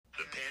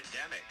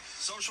pandemic,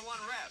 social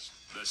unrest,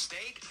 the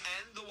state,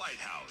 and the White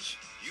House.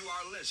 You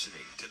are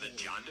listening to The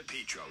John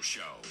DePetro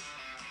Show.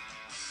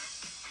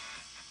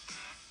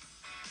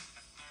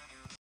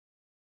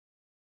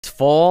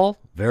 Fall,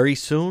 very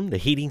soon, the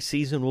heating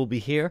season will be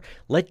here.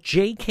 Let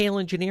JKL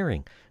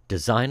Engineering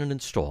design and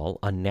install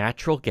a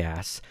natural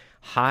gas,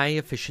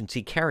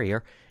 high-efficiency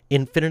carrier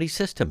infinity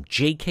system.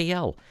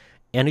 JKL,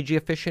 energy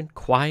efficient,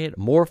 quiet,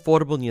 more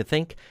affordable than you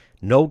think.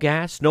 No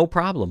gas, no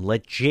problem.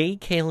 Let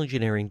JKL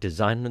Engineering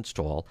design and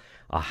install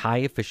a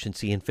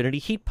high-efficiency infinity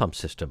heat pump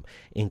system,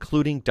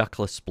 including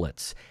ductless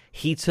splits.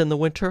 Heats in the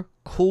winter,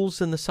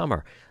 cools in the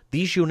summer.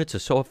 These units are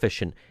so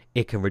efficient,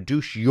 it can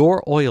reduce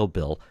your oil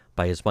bill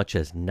by as much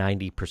as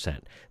 90%.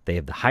 They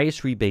have the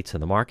highest rebates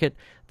in the market.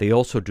 They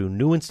also do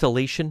new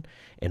installation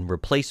and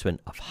replacement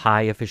of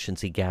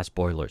high-efficiency gas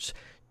boilers.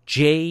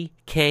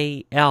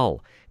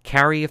 JKL,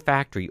 Carrier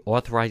Factory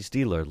Authorized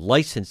Dealer,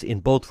 licensed in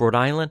both Rhode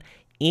Island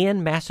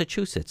and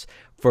Massachusetts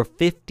for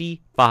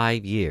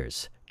 55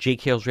 years.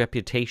 JKL's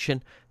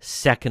reputation,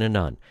 second to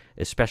none,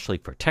 especially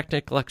for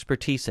technical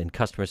expertise and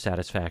customer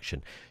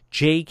satisfaction.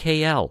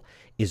 JKL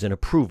is an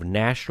approved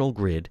National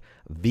Grid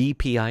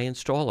VPI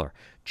installer.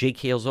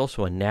 JKL is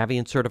also a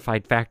Navient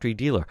certified factory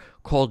dealer.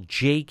 Call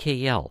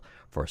JKL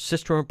for a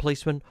system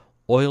replacement,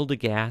 oil to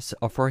gas,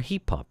 or for a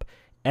heat pump.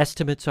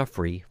 Estimates are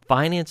free.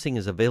 Financing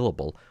is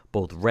available,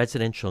 both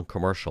residential and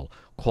commercial.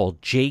 Call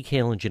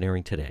JKL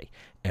Engineering today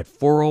at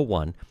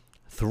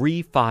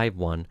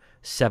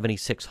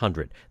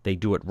 401-351-7600. They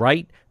do it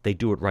right. They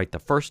do it right the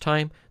first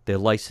time. They're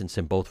licensed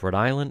in both Rhode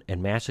Island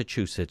and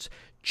Massachusetts.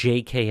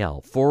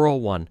 JKL,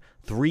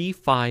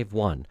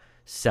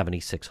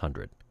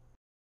 401-351-7600.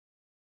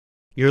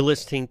 You're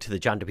listening to the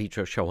John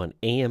DePetro Show on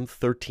AM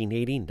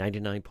 1380,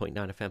 99.9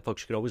 FM.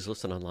 Folks, you can always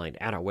listen online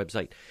at our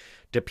website,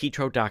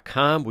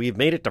 DePetro.com. We've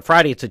made it to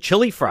Friday. It's a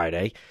chilly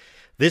Friday.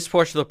 This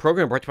portion of the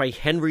program brought to you by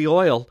Henry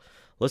Oil.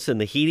 Listen,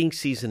 the heating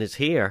season is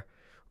here.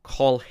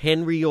 Call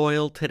Henry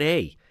Oil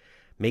today.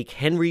 Make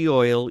Henry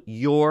Oil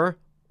your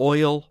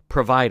oil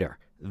provider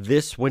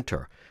this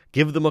winter.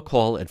 Give them a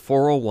call at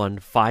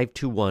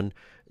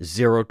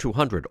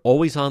 401-521-0200.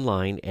 Always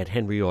online at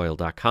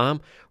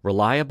henryoil.com.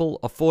 Reliable,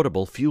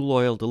 affordable fuel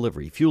oil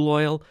delivery. Fuel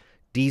oil,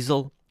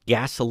 diesel,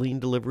 gasoline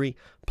delivery,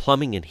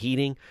 plumbing and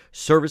heating,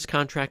 service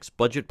contracts,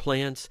 budget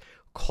plans.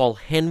 Call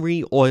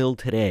Henry Oil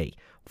today.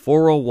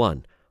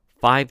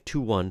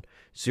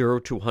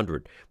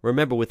 401-521-0200.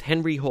 Remember, with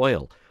Henry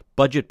Oil,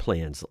 budget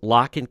plans,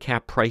 lock and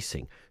cap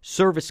pricing,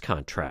 service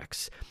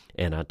contracts,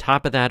 and on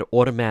top of that,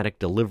 automatic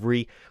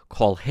delivery.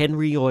 Call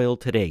Henry Oil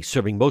today,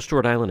 serving most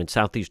Rhode Island and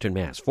southeastern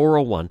Mass.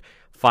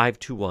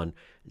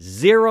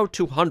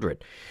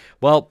 401-521-0200.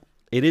 Well,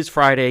 it is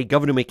Friday.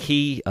 Governor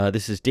McKee,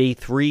 this is day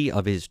 3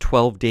 of his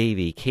 12-day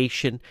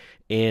vacation,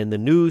 and the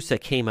news that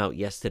came out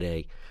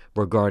yesterday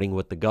regarding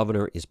what the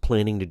governor is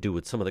planning to do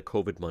with some of the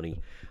COVID money.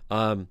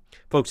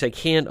 Folks, I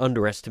can't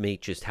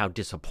underestimate just how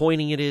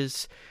disappointing it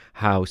is,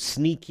 how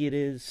sneaky it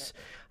is,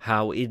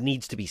 how it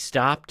needs to be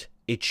stopped.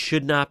 It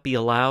should not be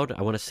allowed.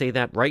 I want to say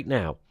that right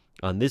now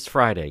on this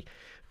Friday.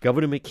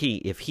 Governor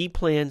McKee, if he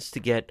plans to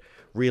get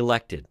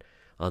reelected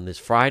on this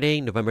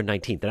Friday, November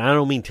 19th, and I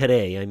don't mean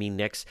today, I mean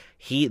next,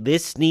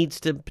 this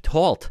needs to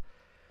halt.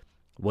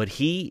 What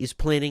he is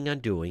planning on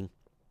doing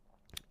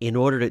in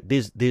order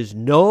to, there's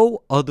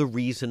no other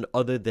reason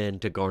other than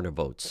to garner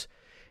votes.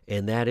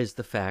 And that is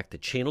the fact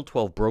that Channel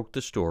 12 broke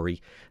the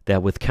story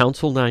that with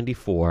Council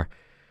 94,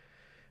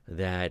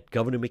 that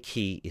Governor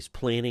McKee is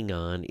planning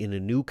on in a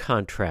new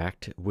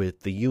contract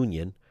with the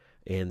union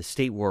and the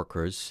state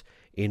workers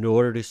in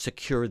order to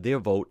secure their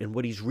vote. And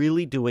what he's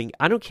really doing,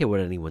 I don't care what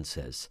anyone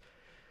says,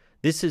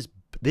 this is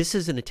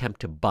an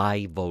attempt to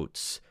buy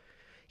votes.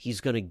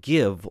 He's going to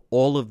give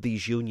all of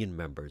these union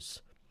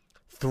members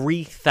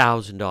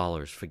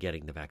 $3,000 for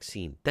getting the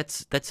vaccine.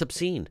 That's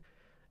obscene.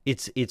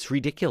 It's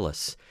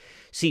ridiculous.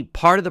 See,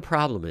 part of the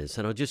problem is,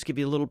 and I'll just give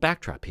you a little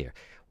backdrop here.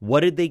 What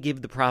did they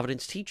give the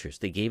Providence teachers?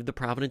 They gave the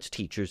Providence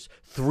teachers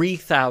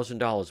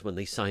 $3,000 when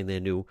they signed their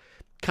new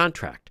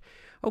contract.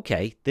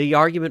 Okay, the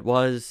argument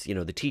was,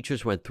 the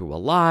teachers went through a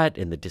lot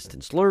in the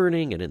distance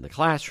learning and in the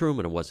classroom,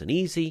 and it wasn't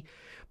easy.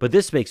 But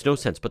this makes no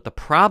sense. But the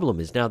problem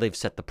is now they've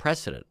set the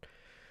precedent.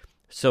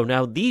 So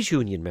now these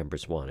union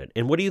members want it.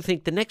 And what do you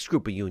think the next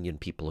group of union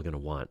people are going to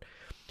want?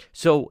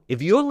 So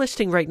if you're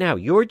listening right now,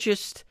 you're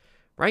just,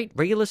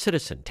 regular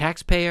citizen,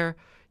 taxpayer,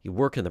 you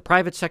work in the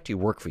private sector, you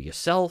work for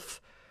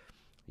yourself,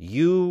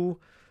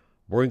 you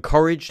were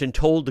encouraged and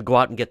told to go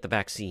out and get the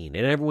vaccine,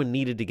 and everyone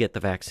needed to get the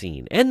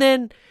vaccine. And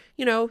then,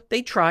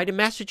 they tried in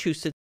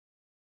Massachusetts.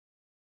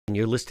 And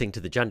you're listening to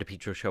the John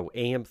DePetro Show,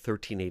 AM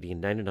 1380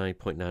 and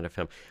 99.9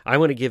 FM. I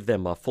want to give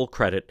them full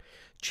credit.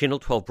 Channel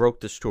 12 broke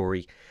the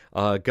story.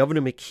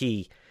 Governor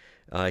McKee,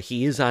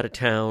 he is out of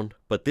town,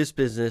 but this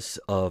business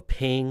of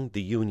paying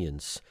the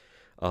unions,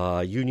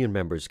 union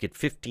members get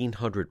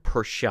 $1,500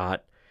 per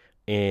shot,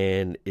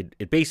 and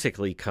it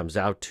basically comes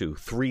out to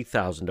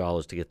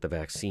 $3,000 to get the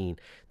vaccine.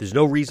 There's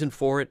no reason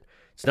for it.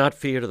 It's not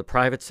fair to the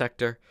private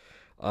sector.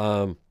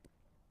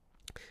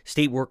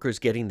 State workers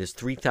getting this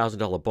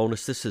 $3,000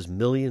 bonus. This is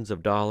millions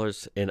of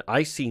dollars, and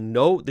I see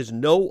there's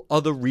no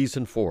other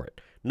reason for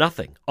it.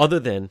 Nothing other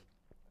than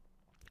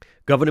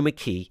Governor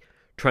McKee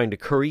trying to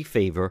curry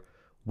favor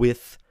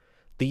with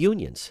the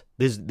unions.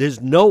 There's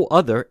no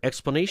other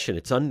explanation.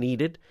 It's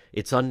unneeded.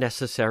 It's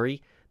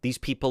unnecessary. These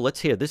people,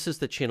 let's hear. This is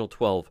the Channel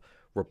 12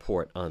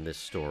 report on this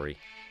story.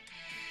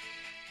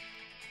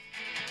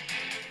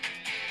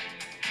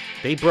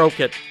 They broke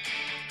it.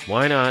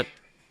 Why not?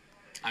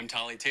 I'm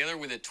Tolly Taylor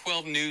with a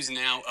 12 News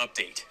Now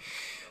update.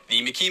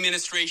 The McKee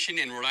administration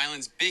and Rhode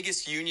Island's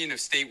biggest union of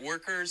state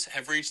workers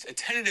have reached a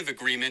tentative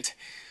agreement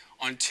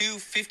on two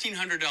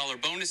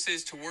 $1,500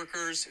 bonuses to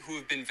workers who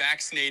have been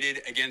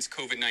vaccinated against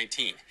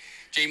COVID-19.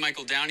 J.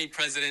 Michael Downey,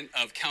 president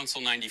of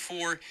Council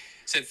 94,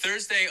 said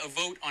Thursday a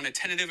vote on a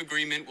tentative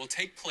agreement will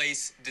take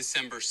place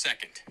December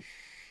 2nd.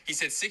 He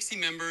said 60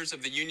 members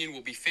of the union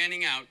will be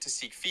fanning out to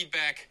seek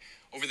feedback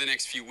over the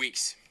next few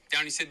weeks.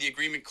 Downey said the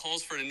agreement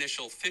calls for an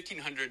initial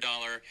 $1,500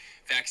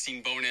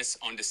 vaccine bonus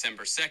on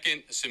December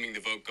 2nd, assuming the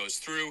vote goes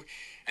through,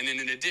 and then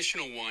an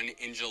additional one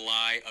in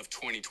July of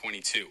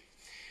 2022.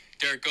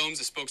 Derek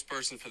Gomes, a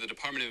spokesperson for the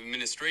Department of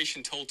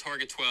Administration, told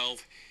Target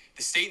 12,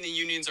 the state and the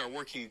unions are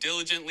working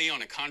diligently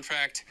on a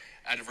contract.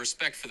 Out of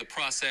respect for the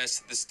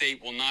process, the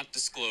state will not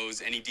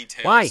disclose any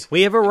details. Why?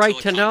 We have a right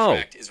to know. Until a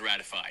contract is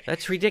ratified.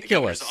 That's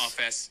ridiculous. The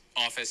governor's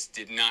office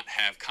did not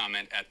have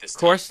comment at this time.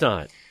 Of course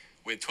not.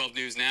 With 12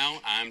 News Now,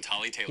 I'm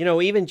Tolly Taylor. You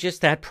know, even just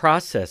that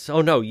process.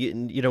 Oh, no,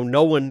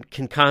 no one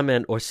can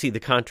comment or see the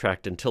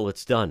contract until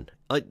it's done.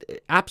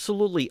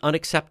 Absolutely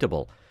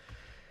unacceptable.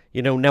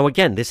 You know, now,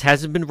 again, this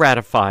hasn't been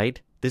ratified.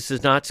 This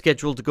is not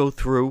scheduled to go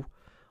through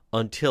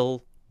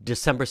until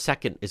December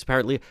 2nd, is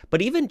apparently.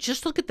 But even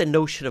just look at the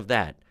notion of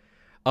that.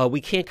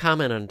 We can't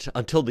comment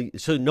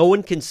so no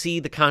one can see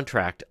the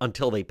contract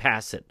until they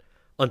pass it,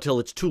 until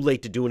it's too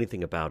late to do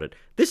anything about it.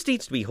 This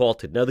needs to be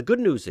halted. Now, the good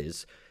news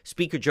is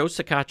Speaker Joe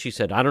Sacacci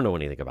said, I don't know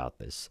anything about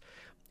this.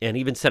 And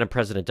even Senate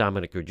President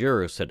Dominic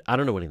Ruggiero said, I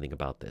don't know anything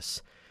about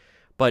this.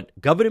 But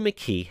Governor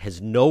McKee has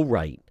no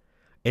right,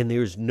 and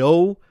there's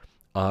no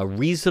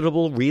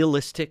reasonable,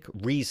 realistic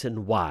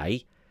reason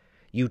why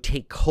you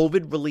take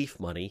COVID relief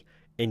money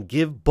and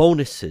give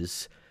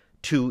bonuses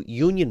to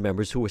union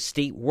members who are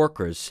state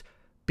workers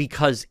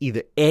because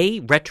either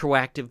A,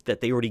 retroactive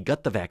that they already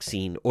got the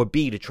vaccine, or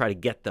B, to try to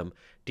get them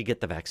to get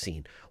the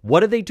vaccine.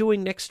 What are they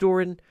doing next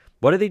door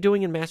what are they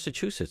doing in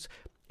Massachusetts?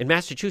 In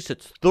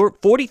Massachusetts,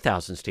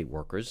 40,000 state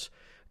workers,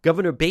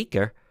 Governor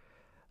Baker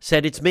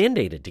said it's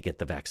mandated to get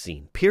the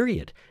vaccine,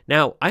 period.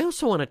 Now, I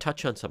also want to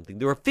touch on something.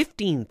 There are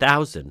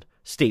 15,000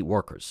 state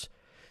workers.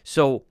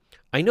 So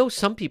I know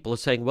some people are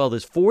saying, well,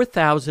 there's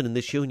 4,000 in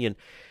this union.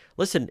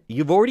 Listen,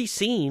 you've already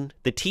seen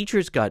the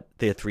teachers got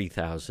their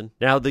 $3,000.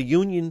 Now the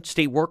union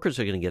state workers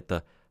are going to get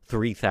the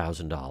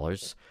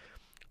 $3,000.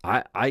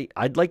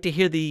 I'd like to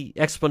hear the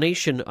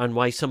explanation on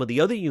why some of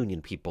the other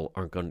union people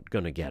aren't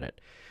going to get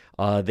it.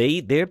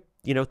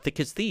 They're thick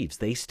as thieves.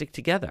 They stick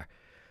together.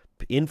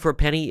 In for a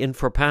penny, in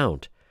for a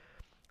pound.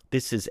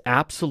 This is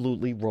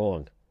absolutely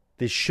wrong.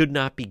 This should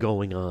not be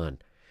going on.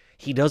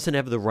 He doesn't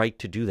have the right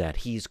to do that.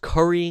 He's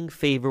currying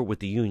favor with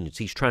the unions.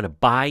 He's trying to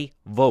buy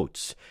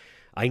votes.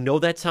 I know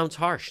that sounds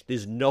harsh.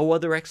 There's no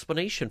other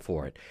explanation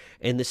for it.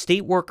 And the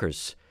state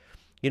workers,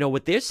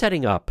 what they're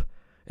setting up,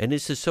 and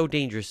this is so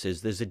dangerous,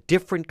 is there's a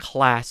different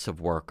class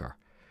of worker.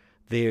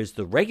 There's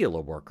the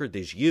regular worker.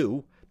 There's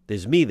you.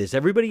 There's me. There's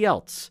everybody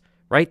else,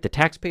 right? The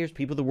taxpayers,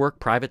 people that work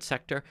private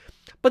sector.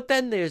 But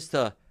then there's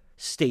the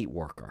state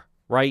worker,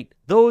 right?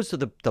 Those are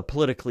the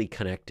politically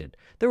connected.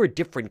 They're a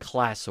different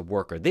class of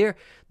worker. They're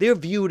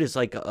viewed as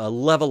like a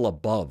level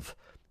above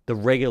the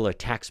regular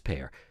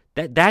taxpayer.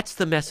 That's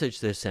the message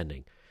they're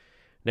sending.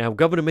 Now,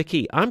 Governor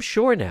McKee, I'm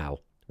sure now,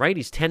 right?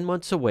 He's 10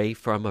 months away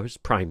from his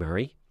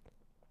primary.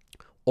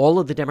 All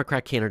of the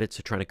Democrat candidates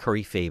are trying to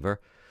curry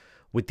favor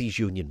with these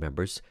union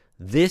members.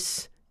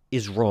 This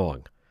is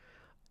wrong.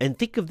 And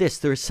think of this.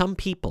 There are some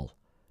people,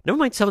 never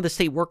mind some of the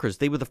state workers,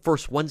 they were the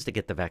first ones to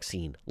get the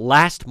vaccine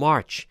last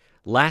March,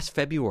 last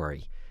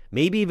February,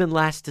 maybe even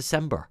last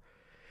December.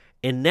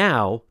 And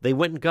now they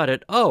went and got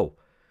it. Oh,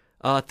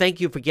 thank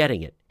you for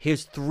getting it.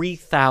 Here's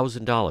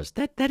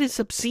 $3,000. That is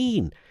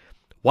obscene.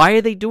 Why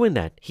are they doing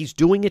that? He's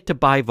doing it to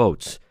buy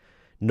votes.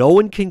 No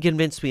one can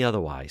convince me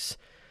otherwise.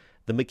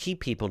 The McKee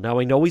people, now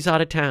I know he's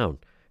out of town,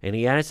 and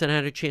he hasn't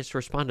had a chance to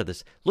respond to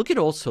this. Look at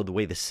also the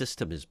way the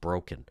system is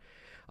broken.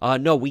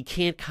 No, we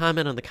can't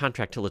comment on the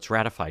contract till it's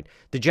ratified.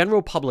 The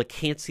general public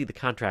can't see the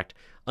contract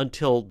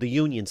until the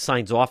union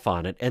signs off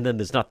on it, and then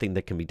there's nothing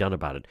that can be done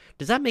about it.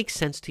 Does that make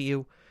sense to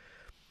you?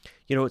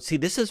 See,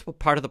 this is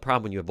part of the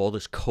problem when you have all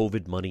this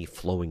COVID money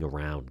flowing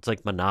around. It's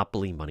like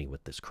monopoly money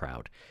with this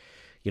crowd.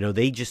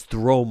 They just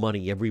throw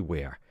money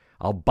everywhere.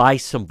 I'll buy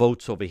some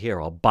votes over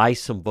here. I'll buy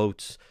some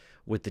votes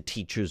with the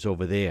teachers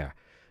over there.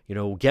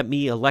 Get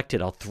me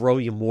elected. I'll throw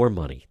you more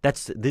money.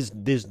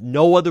 There's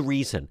no other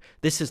reason.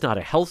 This is not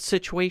a health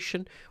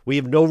situation. We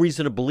have no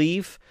reason to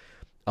believe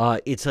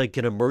it's like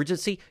an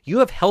emergency. You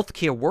have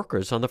healthcare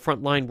workers on the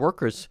frontline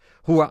workers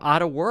who are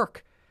out of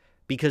work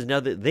because now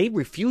that they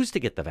refused to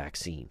get the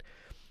vaccine.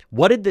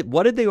 What did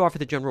they offer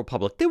the general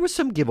public? There were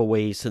some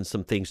giveaways and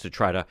some things to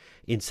try to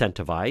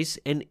incentivize.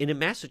 And in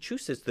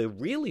Massachusetts, there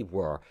really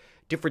were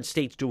different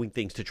states doing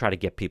things to try to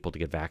get people to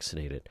get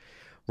vaccinated.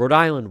 Rhode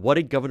Island, what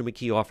did Governor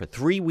McKee offer?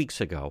 3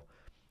 weeks ago,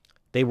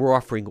 they were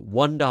offering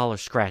 $1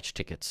 scratch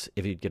tickets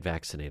if you'd get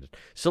vaccinated.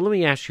 So let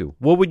me ask you,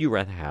 what would you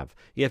rather have?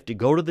 You have to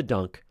go to the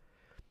dunk.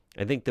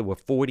 I think there were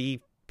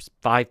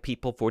 45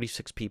 people,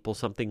 46 people,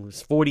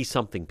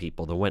 40-something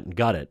people that went and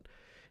got it,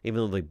 even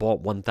though they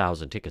bought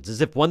 1,000 tickets. As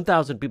if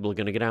 1,000 people are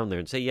going to get down there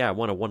and say, yeah, I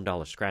want a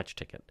 $1 scratch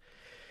ticket.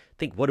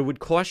 Think what it would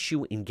cost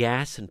you in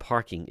gas and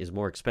parking is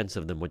more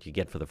expensive than what you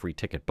get for the free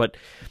ticket. But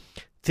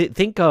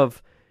think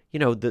of,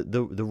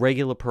 the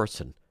regular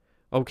person.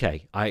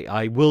 Okay,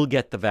 I will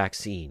get the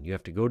vaccine. You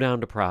have to go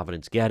down to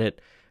Providence, get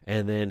it,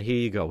 and then here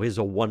you go. Here's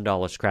a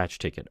 $1 scratch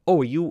ticket.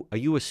 Oh, are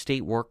you a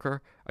state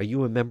worker? Are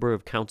you a member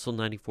of Council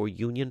 94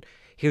 Union?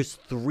 Here's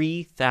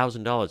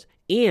 $3,000.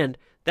 And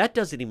that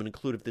doesn't even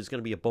include if there's going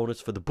to be a bonus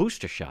for the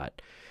booster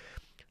shot.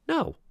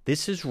 No,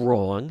 this is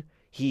wrong.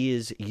 He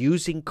is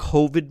using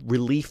COVID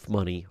relief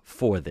money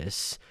for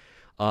this.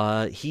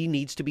 He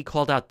needs to be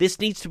called out. This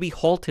needs to be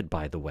halted,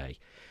 by the way.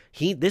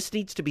 This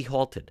needs to be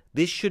halted.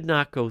 This should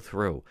not go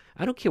through.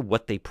 I don't care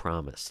what they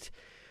promised.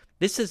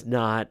 This is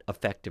not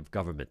effective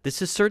government.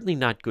 This is certainly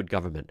not good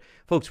government.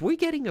 Folks, we're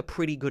getting a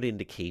pretty good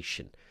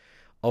indication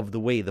of the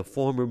way the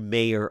former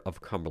mayor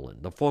of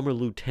Cumberland, the former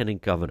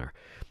lieutenant governor,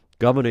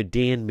 Governor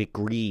Dan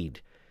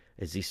McGreed,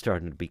 as he's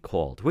starting to be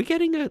called, we're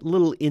getting a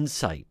little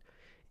insight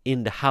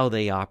into how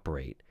they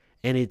operate.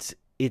 And it's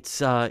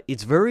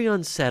very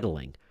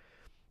unsettling.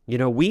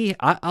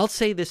 I'll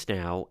say this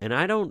now, and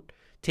I don't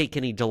take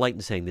any delight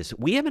in saying this.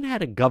 We haven't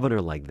had a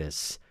governor like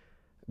this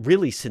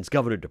really since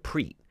Governor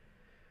DePrete,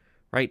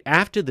 right?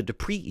 After the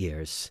DePrete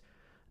years,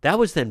 that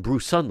was then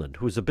Bruce Sunland,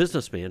 who was a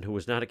businessman who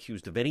was not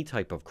accused of any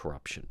type of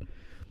corruption.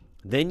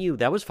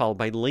 That was followed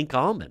by Link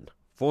Allman,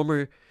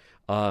 former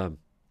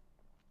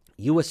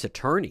U.S.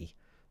 attorney,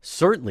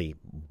 certainly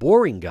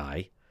boring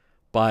guy,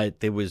 but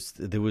there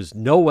was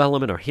no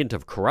element or hint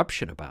of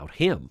corruption about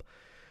him.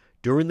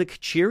 During the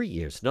Kachiri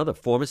years, another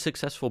former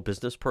successful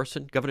business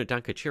person, Governor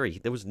Don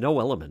Kachiri, there was no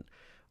element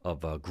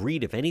of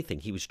greed. If anything,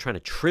 he was trying to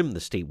trim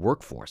the state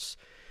workforce.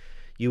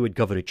 You had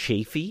Governor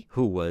Chafee,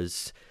 who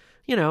was,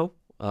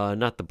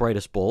 not the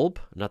brightest bulb,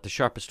 not the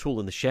sharpest tool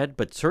in the shed,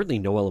 but certainly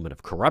no element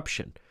of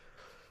corruption.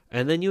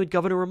 And then you had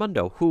Governor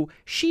Raimondo, who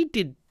she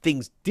did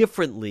things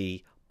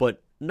differently,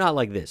 but not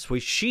like this. Where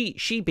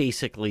she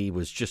basically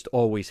was just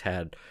always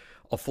had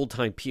a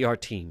full-time PR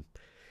team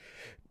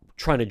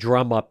trying to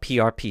drum up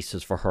PR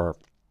pieces for her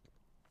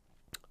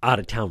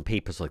out-of-town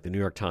papers like the New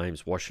York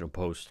Times, Washington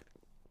Post,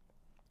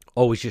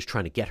 always just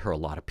trying to get her a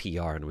lot of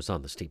PR and was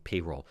on the state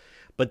payroll.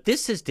 But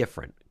this is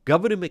different.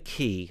 Governor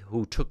McKee,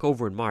 who took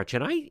over in March,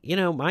 and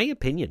my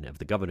opinion of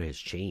the governor has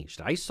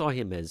changed. I saw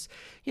him as,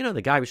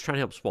 the guy who was trying to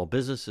help small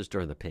businesses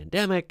during the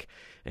pandemic,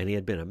 and he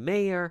had been a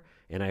mayor,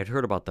 and I had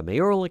heard about the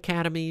mayoral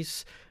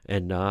academies,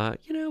 and,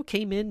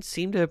 came in,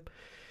 seemed to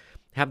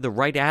have the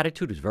right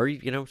attitude, was very,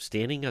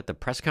 standing at the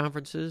press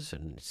conferences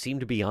and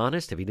seemed to be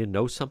honest. If he didn't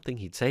know something,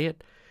 he'd say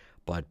it.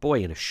 But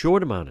boy, in a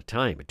short amount of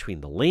time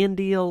between the land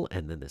deal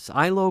and then this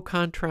ILO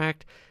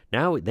contract,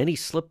 then he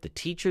slipped the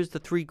teachers the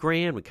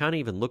 $3,000. We can't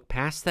even look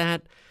past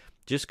that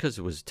just because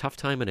it was a tough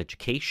time in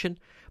education.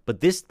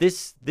 But this,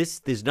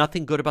 there's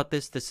nothing good about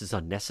this. This is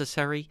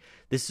unnecessary.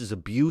 This is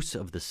abuse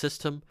of the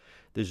system.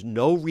 There's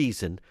no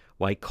reason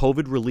why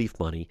COVID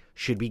relief money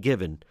should be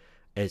given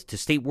as to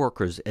state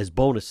workers as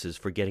bonuses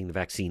for getting the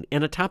vaccine.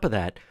 And on top of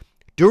that,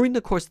 during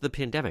the course of the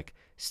pandemic,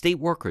 state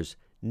workers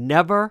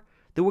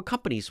there were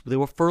companies, they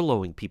were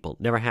furloughing people,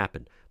 never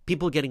happened.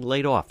 People getting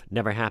laid off,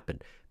 never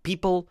happened.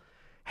 People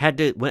had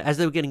to, as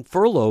they were getting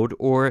furloughed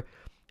or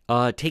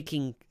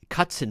taking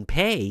cuts in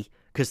pay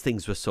because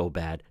things were so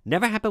bad,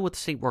 never happened with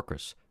state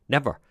workers.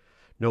 Never.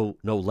 No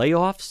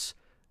layoffs,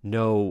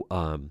 no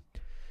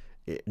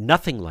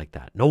nothing like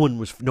that.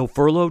 No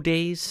furlough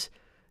days.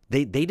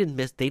 They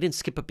didn't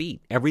skip a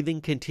beat. Everything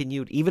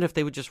continued, even if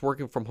they were just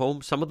working from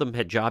home. Some of them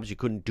had jobs you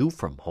couldn't do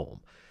from home.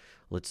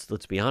 Let's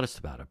be honest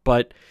about it.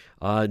 But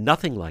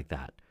nothing like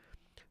that.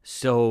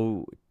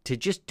 So to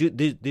just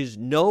there's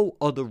no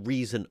other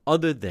reason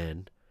other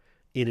than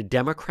in a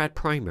Democrat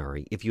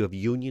primary, if you have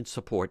union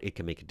support, it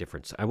can make a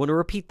difference. I want to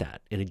repeat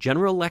that. In a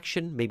general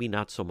election, maybe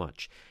not so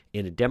much.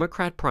 In a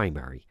Democrat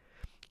primary,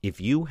 if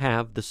you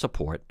have the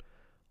support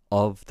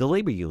of the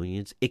labor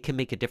unions, it can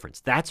make a difference.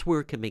 That's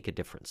where it can make a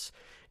difference.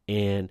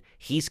 And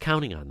he's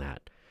counting on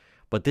that.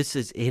 But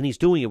and he's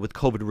doing it with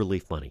COVID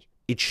relief money.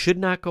 It should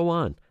not go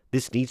on.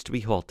 This needs to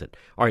be halted.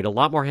 All right, a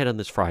lot more ahead on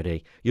this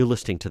Friday. You're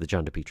listening to The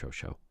John DePietro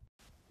Show.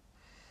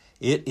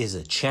 It is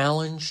a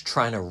challenge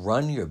trying to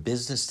run your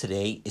business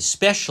today,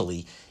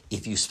 especially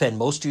if you spend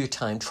most of your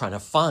time trying to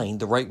find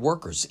the right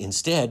workers.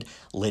 Instead,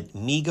 let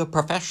MEGA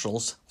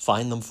professionals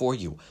find them for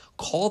you.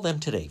 Call them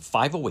today,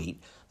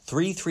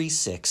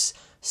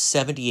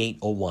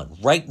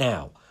 508-336-7801. Right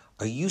now,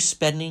 are you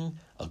spending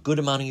a good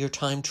amount of your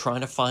time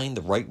trying to find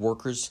the right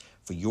workers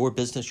for your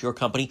business, your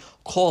company,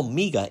 call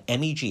MEGA,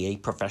 MEGA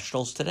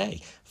Professionals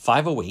today,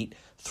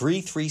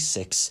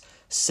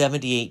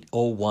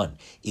 508-336-7801.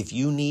 If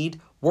you need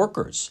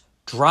workers,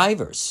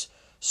 drivers,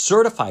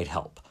 certified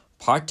help,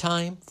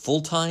 part-time,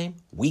 full-time,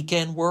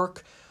 weekend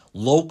work,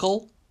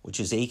 local, which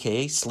is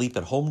AKA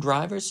sleep-at-home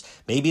drivers,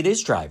 maybe it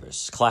is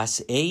drivers,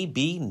 Class A,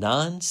 B,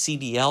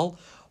 non-CDL,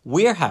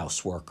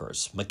 warehouse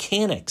workers,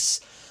 mechanics,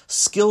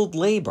 skilled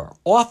labor,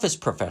 office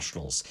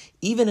professionals,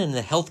 even in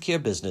the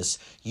healthcare business,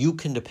 you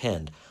can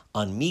depend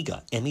on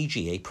MEGA,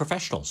 MEGA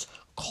Professionals.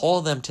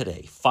 Call them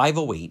today,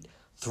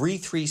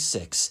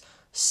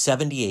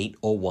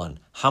 508-336-7801.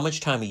 How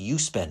much time are you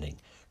spending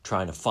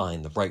trying to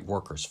find the right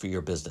workers for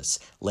your business?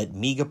 Let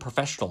MEGA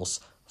Professionals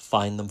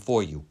find them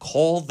for you.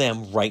 Call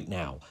them right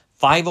now,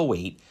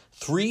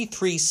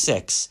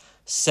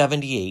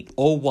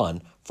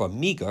 508-336-7801 for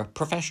MEGA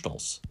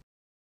Professionals.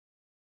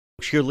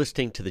 You're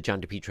listening to the John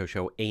DePietro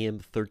Show, AM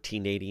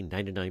 1380,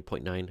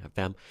 99.9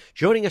 FM.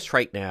 Joining us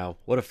right now,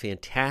 what a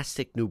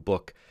fantastic new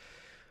book.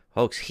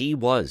 Folks, he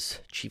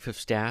was Chief of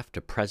Staff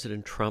to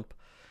President Trump.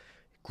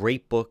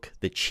 Great book,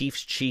 The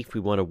Chief's Chief.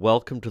 We want to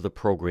welcome to the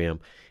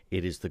program.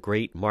 It is the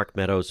great Mark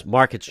Meadows.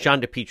 Mark, it's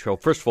John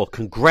DePietro. First of all,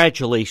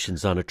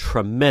 congratulations on a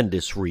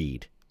tremendous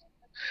read.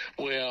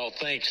 Well,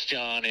 thanks,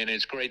 John, and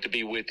it's great to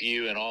be with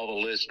you and all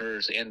the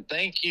listeners. And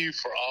thank you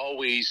for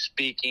always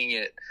speaking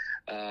it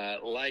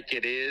like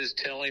it is,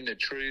 telling the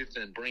truth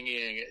and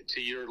bringing it to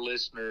your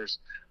listeners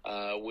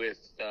with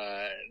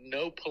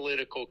no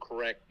political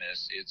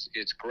correctness.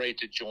 It's great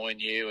to join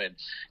you, and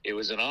it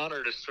was an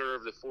honor to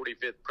serve the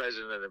 45th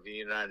President of the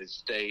United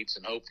States,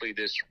 and hopefully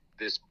this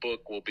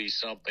book will be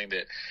something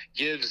that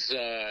gives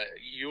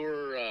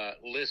your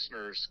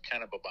listeners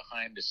kind of a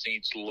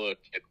behind-the-scenes look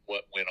at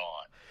what went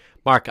on.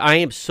 Mark, I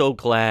am so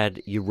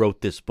glad you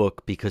wrote this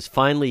book because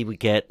finally we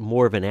get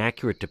more of an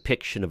accurate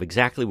depiction of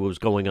exactly what was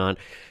going on,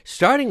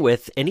 starting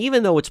with, and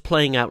even though it's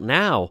playing out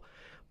now,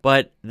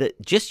 but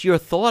just your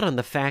thought on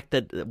the fact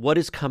that what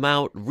has come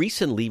out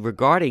recently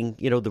regarding,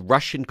 the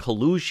Russian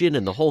collusion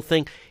and the whole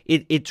thing,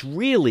 it's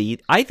really,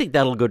 I think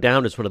that'll go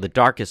down as one of the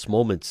darkest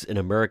moments in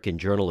American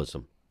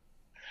journalism.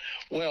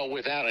 Well,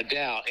 without a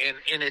doubt.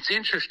 And it's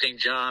interesting,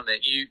 John,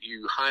 that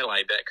you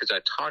highlight that because I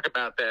talk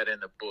about that in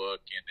the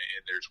book. And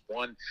there's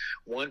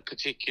one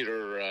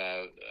particular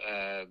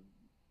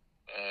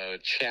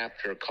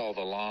chapter called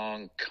The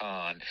Long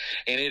Con.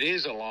 And it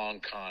is a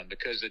long con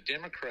because the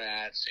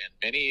Democrats and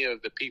many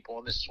of the people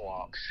in the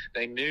swamp,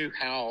 they knew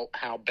how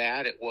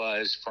bad it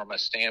was from a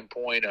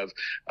standpoint of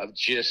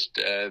just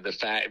the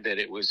fact that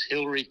it was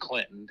Hillary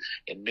Clinton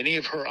and many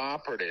of her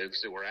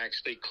operatives that were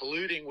actually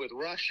colluding with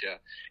Russia.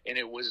 And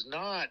it was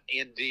not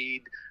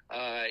indeed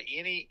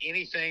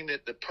anything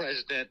that the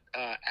president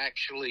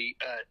actually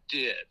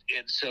did.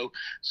 And so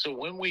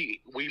when we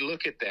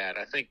look at that,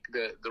 I think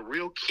the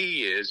real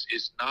key is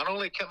not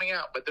only coming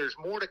out, but there's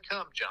more to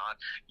come, John.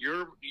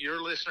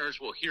 Your listeners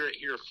will hear it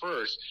here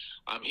first.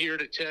 I'm here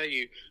to tell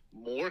you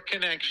more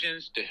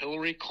connections to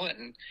Hillary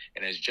Clinton.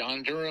 And as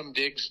John Durham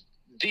digs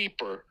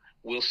deeper,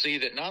 we'll see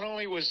that not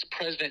only was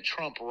President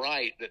Trump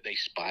right that they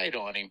spied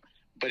on him,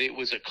 but it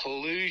was a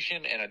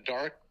collusion and a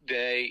dark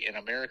day in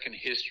American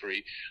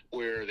history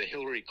where the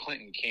Hillary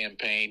Clinton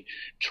campaign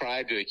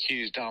tried to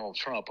accuse Donald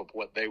Trump of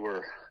what they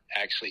were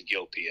actually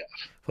guilty of.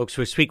 Folks,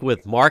 we're speaking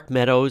with Mark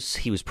Meadows.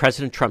 He was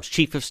President Trump's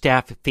Chief of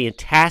Staff.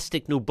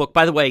 Fantastic new book.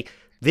 By the way,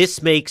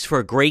 this makes for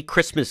a great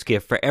Christmas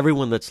gift for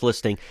everyone that's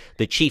listening,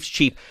 The Chief's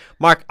Chief.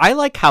 Mark, I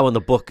like how in the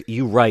book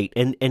you write,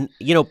 and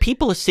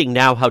people are seeing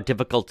now how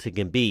difficult it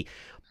can be,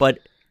 but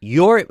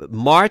your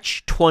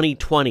March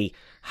 2020,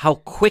 how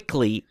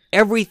quickly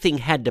everything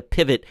had to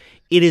pivot.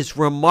 It is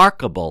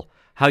remarkable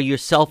how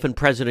yourself and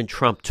President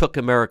Trump took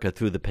America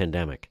through the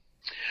pandemic.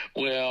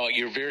 Well,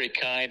 you're very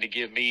kind to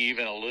give me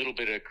even a little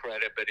bit of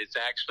credit, but it's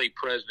actually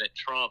President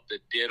Trump that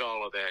did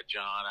all of that,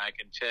 John. I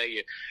can tell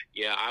you,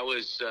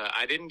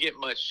 I didn't get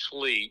much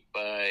sleep.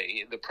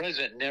 The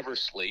president never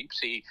sleeps.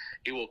 He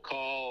will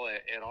call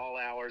at all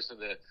hours of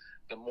the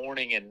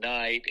morning and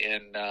night,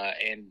 and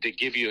to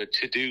give you a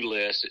to-do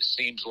list. It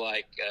seems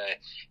like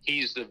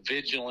he's the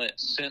vigilant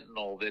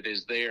sentinel that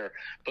is there.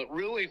 But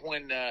really,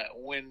 when the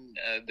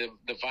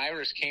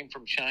virus came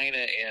from China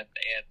and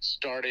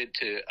started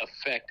to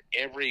affect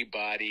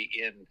everybody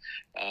in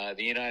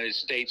the United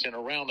States and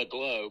around the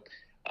globe,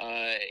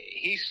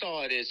 he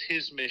saw it as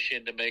his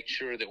mission to make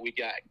sure that we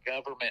got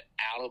government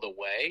out of the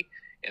way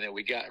and that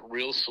we got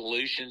real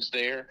solutions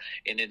there.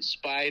 And in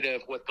spite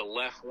of what the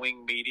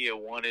left-wing media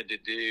wanted to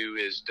do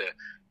is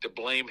to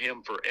blame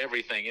him for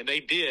everything, and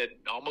they did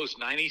almost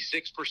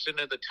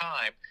 96% of the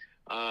time,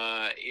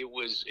 it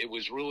was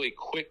really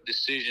quick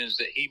decisions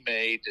that he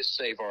made to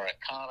save our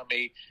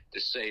economy,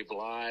 to save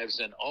lives,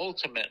 and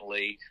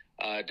ultimately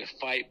to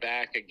fight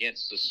back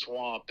against the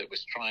swamp that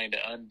was trying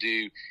to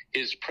undo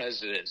his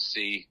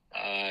presidency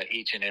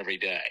each and every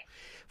day.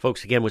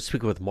 Folks, again, we're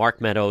speaking with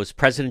Mark Meadows,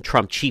 President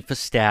Trump, Chief of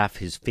Staff,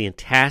 his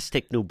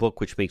fantastic new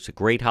book, which makes a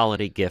great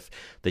holiday gift,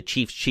 The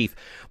Chief's Chief.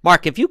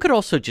 Mark, if you could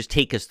also just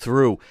take us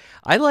through,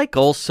 I like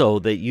also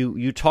that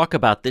you talk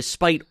about,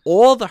 despite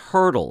all the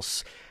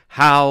hurdles,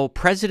 how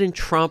President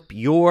Trump,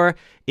 your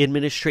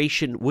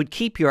administration, would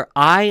keep your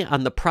eye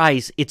on the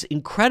prize. It's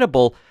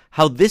incredible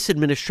how this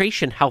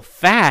administration, how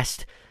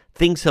fast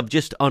things have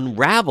just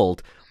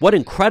unraveled. What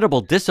incredible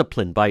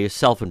discipline by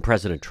yourself and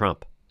President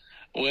Trump.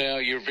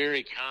 Well, you're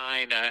very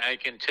kind. I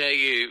can tell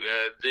you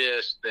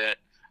that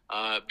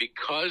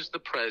because the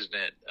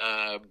president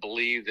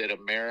believed that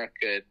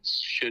America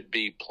should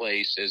be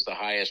placed as the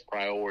highest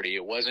priority,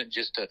 it wasn't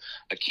just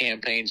a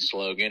campaign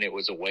slogan. It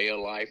was a way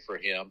of life for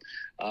him.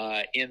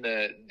 In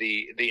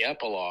the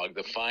epilogue,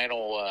 the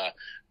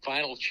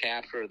final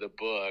chapter of the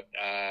book,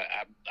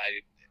 I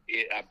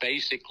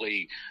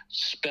basically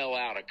spell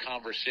out a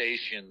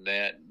conversation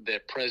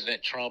that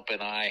President Trump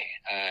and I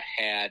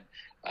had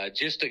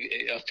just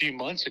a few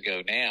months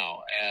ago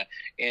now.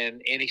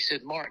 And he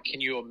said, Mark,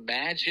 can you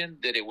imagine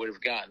that it would have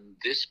gotten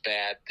this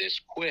bad this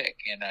quick?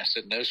 And I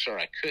said, no, sir,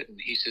 I couldn't.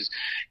 He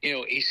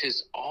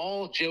says,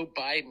 all Joe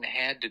Biden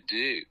had to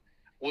do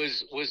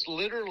was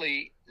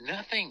literally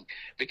nothing,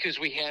 because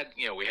we had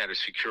a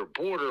secure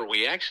border.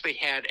 We actually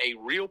had a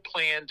real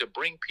plan to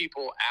bring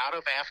people out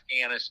of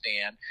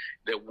Afghanistan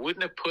that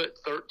wouldn't have put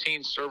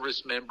 13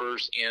 service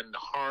members in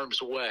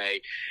harm's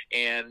way.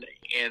 And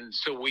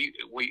so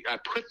I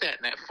put that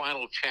in that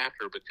final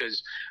chapter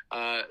because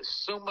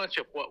so much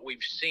of what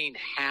we've seen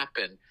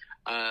happen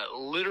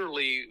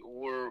literally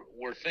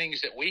were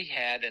things that we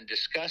had and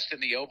discussed in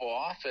the Oval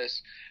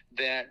Office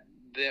that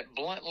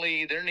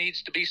bluntly there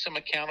needs to be some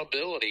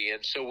accountability, and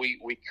so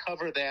we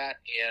cover that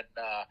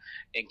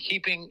in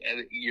keeping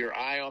your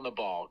eye on the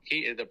ball.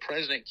 The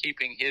president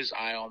keeping his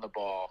eye on the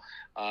ball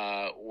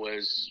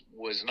was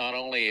not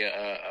only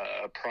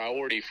a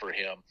priority for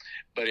him,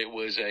 but it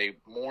was a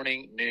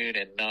morning, noon,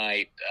 and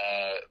night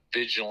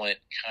vigilant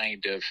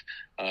kind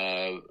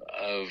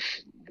of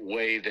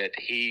way that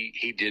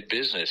he did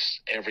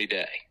business every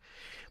day.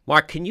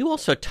 Mark, can you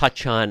also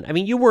touch on,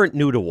 you weren't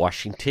new to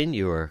Washington,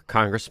 you were a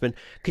congressman.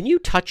 Can you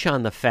touch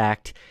on the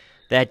fact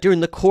that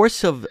during the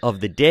course of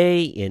the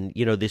day, and,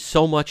 there's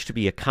so much to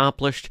be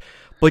accomplished,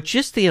 but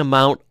just the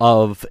amount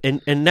of,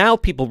 and now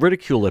people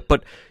ridicule it,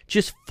 but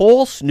just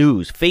false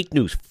news, fake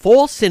news,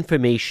 false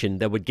information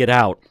that would get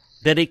out,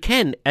 that it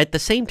can, at the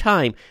same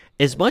time,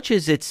 as much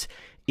as it's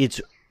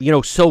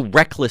so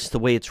reckless the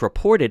way it's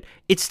reported,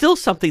 it's still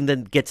something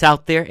that gets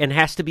out there and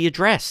has to be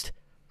addressed.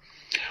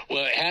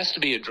 Well, it has to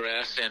be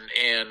addressed,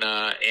 and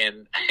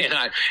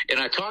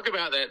I talk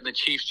about that in the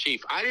Chief's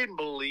Chief. I didn't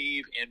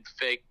believe in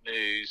fake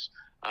news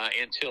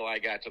until I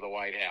got to the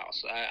White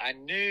House. I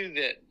knew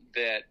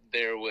that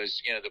there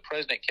was, the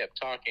president kept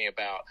talking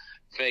about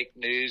fake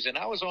news, and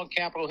I was on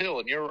Capitol Hill,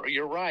 and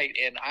you're right,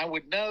 and I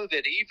would know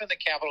that even the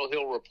Capitol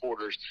Hill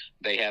reporters,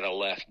 they had a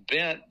left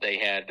bent, they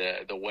had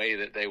the way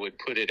that they would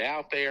put it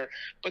out there,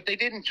 but they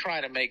didn't try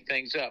to make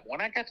things up.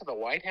 When I got to the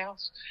White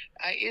House,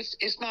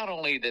 it's not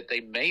only that they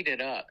made it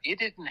up, it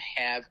didn't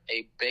have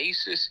a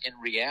basis in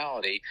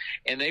reality,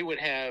 and they would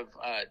have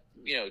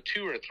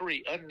 2 or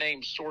 3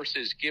 unnamed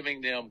sources giving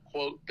them,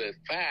 quote, the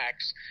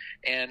facts.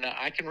 And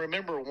I can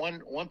remember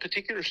one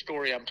particular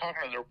story. I'm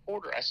talking to the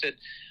reporter. I said,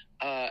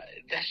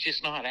 that's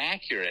just not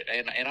accurate.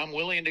 And I'm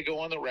willing to go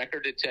on the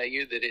record to tell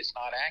you that it's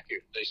not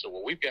accurate. They said,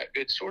 well, we've got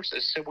good sources. I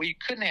said, well, you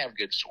couldn't have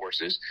good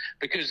sources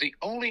because the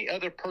only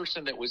other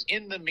person that was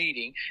in the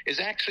meeting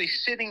is actually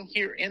sitting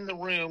here in the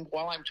room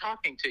while I'm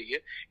talking to you,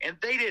 and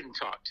they didn't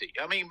talk to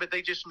you. But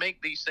they just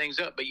make these things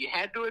up. But you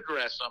had to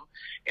address them.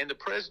 And the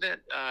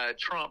President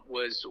Trump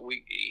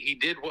he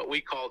did what we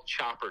call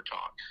chopper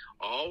talk.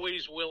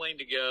 Always willing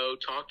to go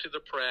talk to the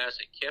press.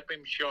 It kept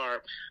him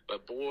sharp.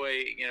 But boy,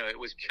 it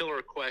was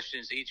killer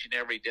questions each and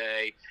every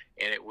day.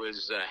 And it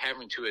was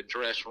having to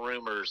address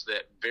rumors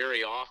that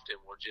very often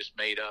were just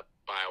made up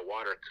by a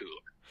water cooler.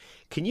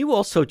 Can you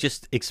also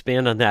just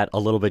expand on that a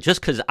little bit?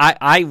 Just because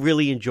I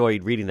really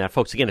enjoyed reading that,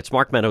 folks. Again, it's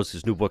Mark Meadows,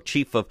 his new book,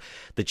 Chief of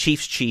the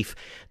Chief's Chief,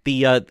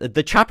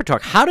 the chopper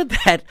talk. How did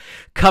that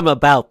come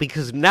about?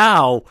 Because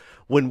now,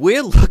 when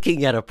we're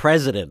looking at a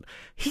president,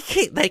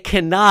 they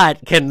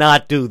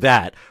cannot do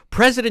that.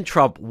 President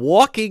Trump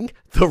walking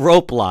the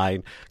rope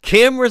line,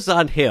 cameras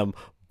on him,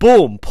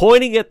 boom,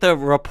 pointing at the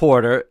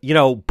reporter,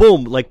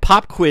 boom, like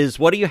pop quiz.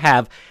 What do you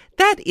have?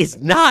 That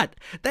is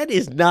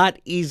not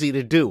easy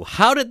to do.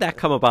 How did that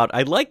come about?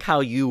 I like how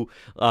you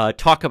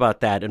talk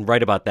about that and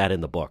write about that in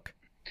the book.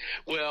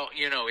 Well,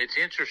 it's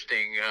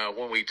interesting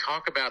when we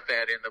talk about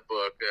that in the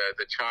book,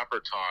 the chopper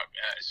talk.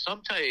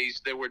 Some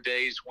days there were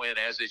days when,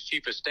 as his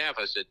chief of staff,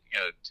 I said,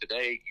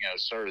 today,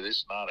 sir, this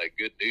is not a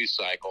good news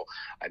cycle.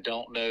 I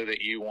don't know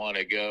that you want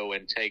to go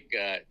and take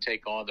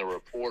on the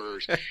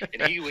reporters.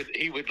 And he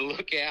would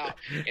look out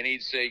and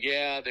he'd say,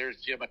 yeah, there's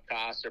Jim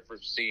Acosta from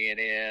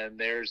CNN.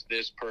 There's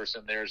this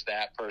person. There's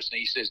that person.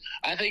 He says,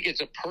 I think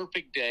it's a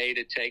perfect day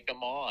to take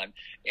them on.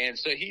 And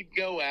so he'd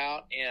go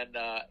out and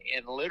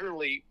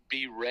literally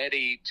be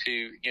ready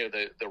to, you know,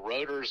 the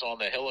rotors on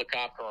the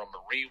helicopter on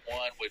Marine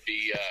One would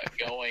be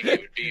going.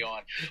 It would be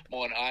on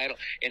idle.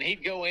 And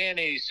he'd go in and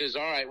he says,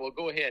 all right, well,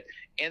 go ahead.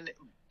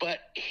 But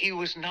he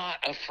was not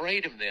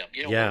afraid of them.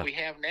 You know, what we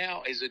have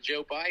now is a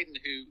Joe Biden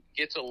who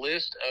gets a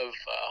list of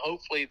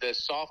hopefully the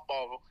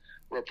softball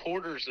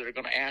reporters that are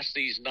going to ask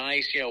these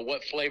nice, you know,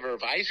 what flavor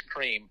of ice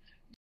cream.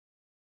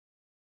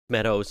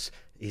 Meadows,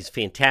 his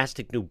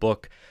fantastic new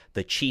book,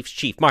 The Chief's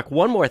Chief. Mark,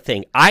 one more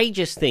thing. I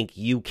just think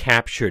you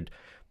captured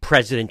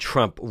President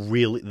Trump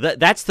really.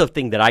 That's the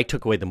thing that I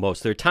took away the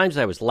most. There are times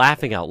I was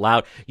laughing out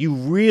loud. You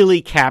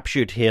really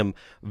captured him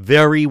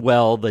very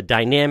well, the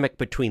dynamic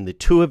between the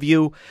two of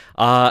you.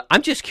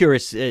 I'm just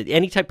curious,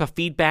 any type of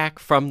feedback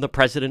from the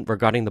president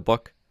regarding the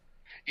book?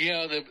 You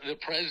know, the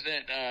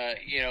president,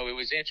 you know, it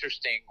was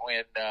interesting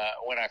when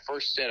I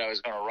first said I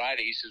was going to write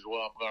it. He says,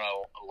 well, I'm going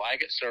to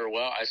like it, sir.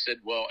 Well, I said,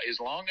 well,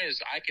 as long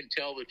as I can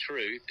tell the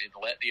truth and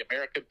let the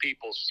American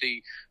people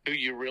see who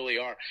you really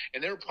are.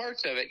 And there are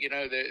parts of it, you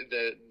know,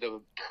 the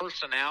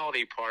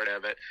personality part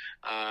of it,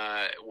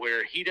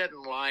 where he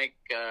doesn't like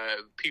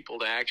people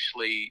to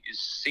actually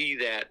see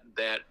that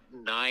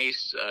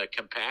nice,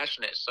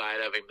 compassionate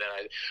side of him.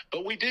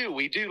 But we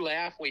do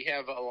laugh. We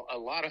have a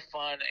lot of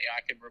fun.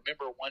 I can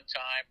remember one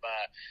time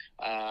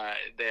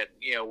that,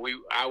 you know,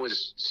 I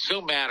was so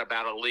mad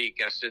about a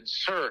leak. I said,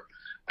 sir,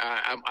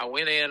 I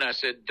went in, I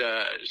said,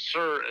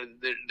 sir,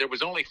 there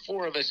was only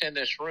 4 of us in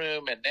this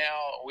room, and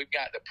now we've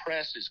got the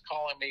press is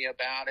calling me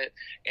about it,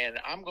 and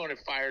I'm going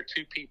to fire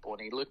 2 people.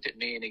 And he looked at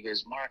me and he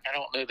goes, Mark, I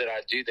don't know that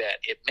I'd do that.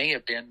 It may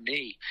have been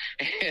me.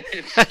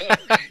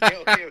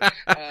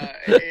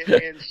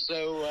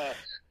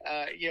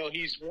 You know,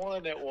 he's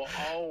one that will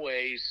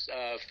always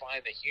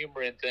find the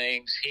humor in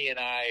things. He and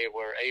I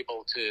were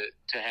able to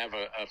have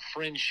a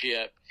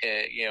friendship.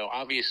 You know,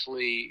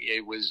 obviously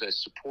it was a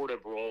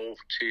supportive role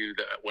to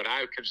what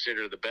I would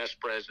consider the best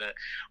president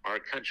our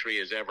country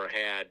has ever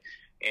had.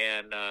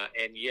 And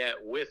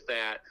yet with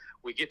that,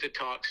 we get to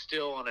talk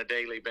still on a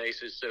daily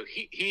basis. So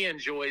he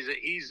enjoys it.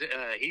 He's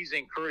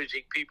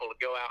encouraging people to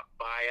go out and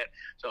buy it.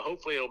 So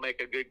hopefully it'll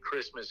make a good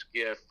Christmas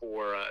gift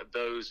for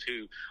those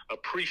who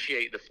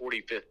appreciate the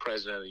 45th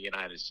president of the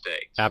United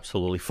States.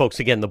 Absolutely. Folks,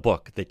 again, the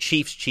book, The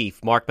Chief's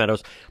Chief, Mark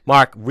Meadows.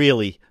 Mark,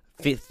 really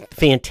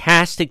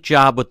fantastic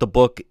job with the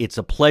book. It's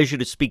a pleasure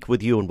to speak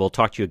with you, and we'll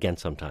talk to you again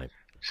sometime.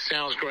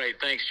 Sounds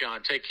great. Thanks,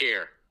 John. Take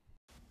care.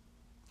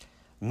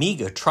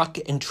 MEGA Truck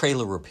and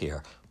Trailer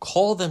Repair.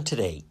 Call them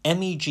today,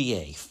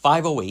 MEGA,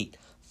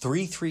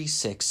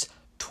 508-336-2110.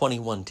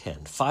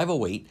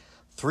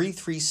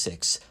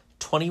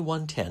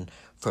 508-336-2110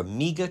 for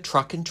MEGA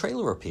Truck and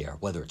Trailer Repair.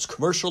 Whether it's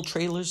commercial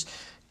trailers,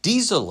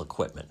 diesel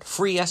equipment,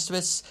 free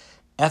estimates,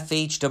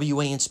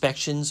 FHWA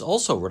inspections,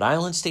 also Rhode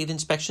Island State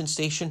Inspection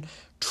Station,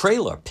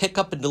 trailer,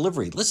 pickup and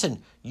delivery.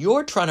 Listen,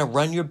 you're trying to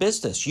run your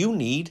business. You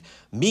need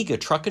MEGA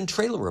Truck and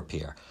Trailer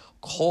Repair.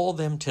 Call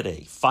them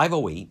today,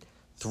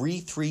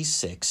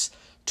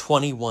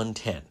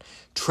 508-336-2110.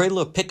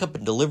 Trailer pickup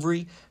and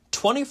delivery,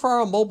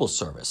 24-hour mobile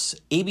service,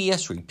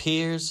 ABS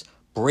repairs,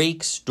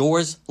 brakes,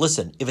 doors.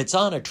 Listen, if it's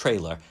on a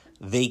trailer,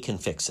 they can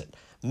fix it.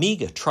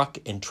 MEGA Truck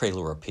and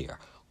Trailer Repair.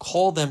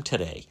 Call them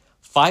today,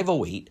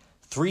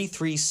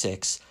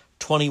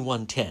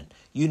 508-336-2110.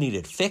 You need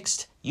it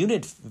fixed. You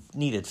need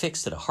it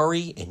fixed in a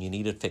hurry, and you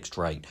need it fixed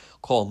right.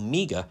 Call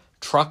MEGA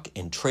Truck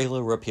and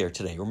Trailer Repair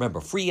today.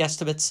 Remember, free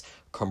estimates,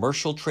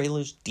 commercial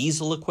trailers,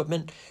 diesel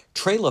equipment,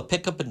 trailer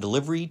pickup and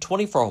delivery,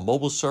 24-hour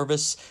mobile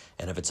service,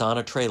 and if it's on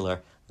a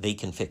trailer, they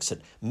can fix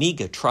it.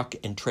 MEGA Truck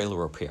and Trailer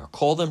Repair.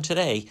 Call them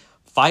today,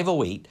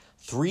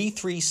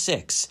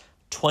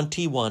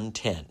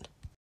 508-336-2110.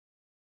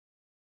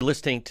 You're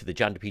listening to the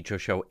John DePietro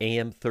Show,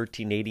 AM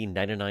 1380,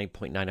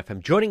 99.9 FM.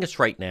 Joining us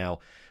right now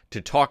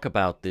to talk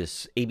about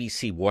this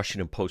ABC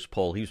Washington Post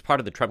poll. He was part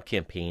of the Trump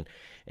campaign,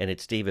 and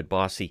it's David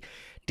Bossie.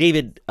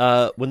 David,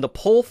 when the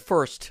poll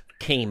first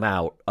came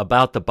out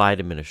about the Biden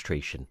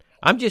administration,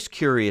 I'm just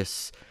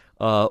curious,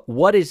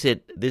 what is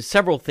it? There's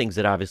several things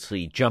that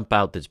obviously jump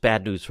out that's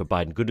bad news for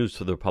Biden, good news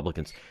for the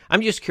Republicans.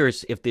 I'm just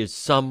curious if there's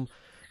some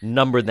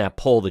number in that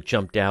poll that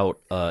jumped out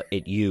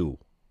at you.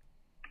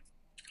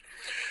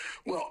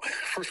 Well,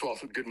 first of all,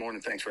 good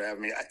morning. Thanks for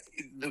having me.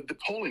 The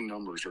polling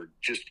numbers are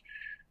just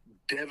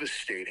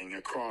devastating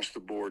across the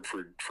board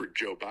for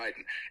Joe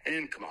Biden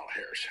and Kamala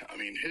Harris. I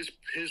mean, his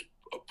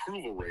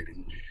approval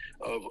rating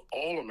of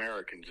all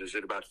Americans is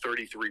at about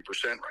 33%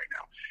 right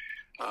now.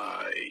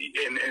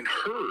 And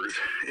hers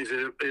is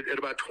at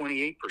about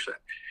 28%.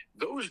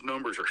 Those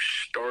numbers are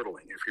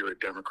startling if you're a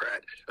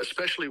Democrat,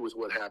 especially with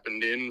what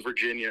happened in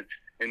Virginia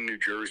and New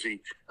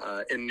Jersey,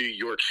 in New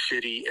York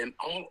City, and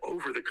all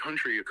over the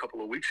country a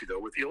couple of weeks ago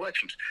with the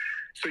elections.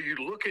 So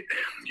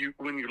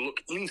when you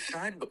look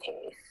inside the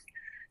poll,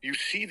 you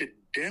see that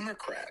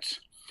Democrats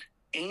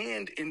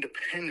and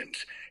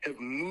independents have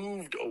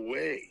moved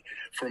away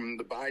from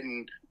the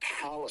Biden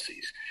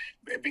policies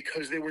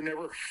because they were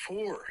never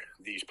for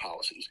these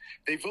policies.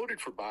 They voted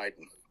for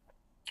Biden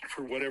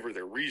for whatever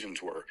their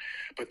reasons were,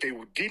 but they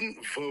didn't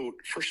vote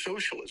for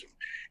socialism.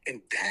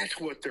 And that's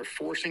what they're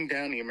forcing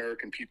down the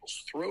American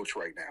people's throats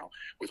right now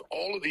with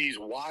all of these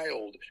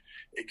wild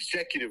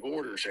executive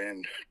orders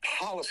and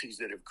policies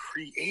that have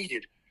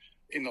created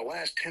in the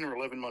last 10 or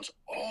 11 months,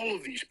 all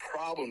of these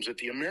problems that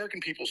the American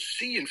people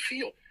see and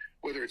feel,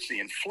 whether it's the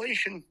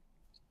inflation,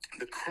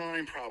 the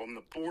crime problem,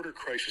 the border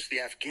crisis, the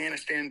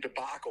Afghanistan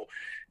debacle,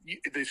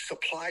 the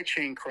supply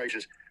chain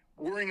crisis,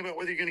 worrying about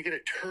whether you're going to get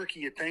a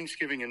turkey at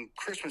Thanksgiving and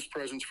Christmas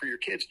presents for your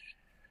kids.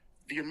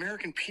 The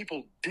American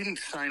people didn't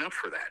sign up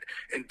for that.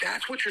 And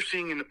that's what you're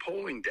seeing in the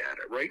polling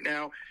data right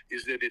now,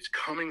 is that it's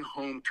coming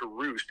home to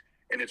roost,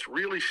 and it's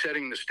really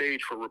setting the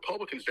stage for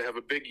Republicans to have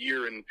a big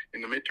year in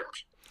the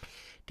midterms.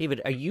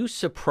 David, are you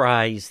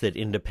surprised that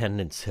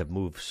independents have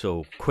moved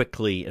so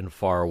quickly and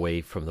far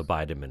away from the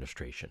Biden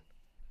administration?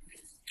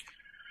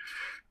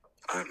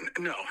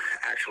 No,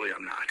 actually,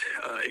 I'm not.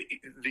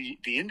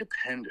 The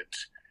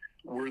independents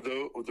were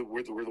the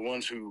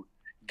ones who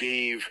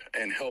gave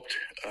and helped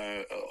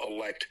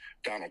elect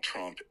Donald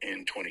Trump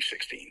in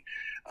 2016.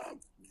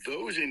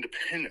 Those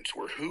independents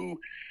were who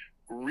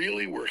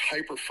really were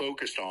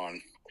hyper-focused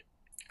on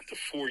the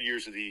 4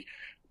 years of the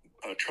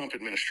Trump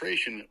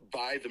administration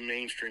by the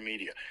mainstream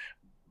media,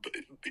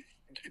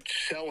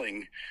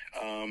 selling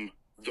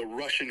the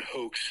Russian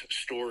hoax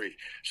story,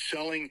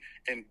 selling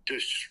and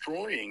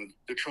destroying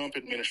the Trump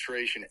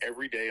administration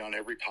every day on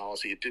every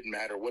policy. It didn't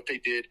matter what they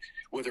did,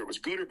 whether it was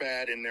good or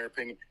bad in their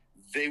opinion.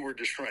 They were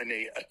destroying.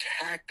 They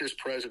attacked this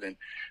president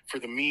for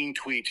the mean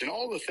tweets and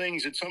all the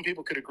things that some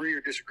people could agree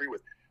or disagree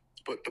with.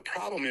 But the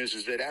problem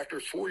is that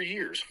after 4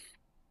 years,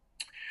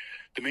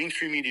 the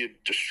mainstream media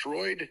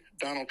destroyed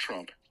Donald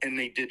Trump, and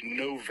they did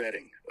no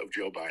vetting of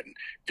Joe Biden.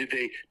 Did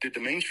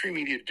the mainstream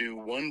media do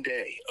one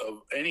day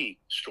of any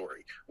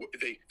story?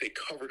 They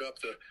covered up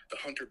the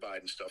Hunter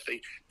Biden stuff.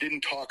 They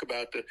didn't talk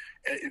about the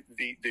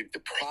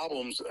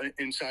problems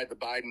inside the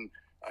Biden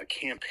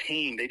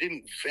campaign. They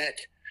didn't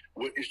vet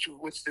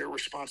what's their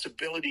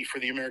responsibility for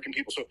the American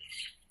people. So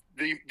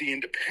the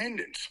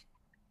independents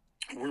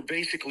were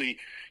basically,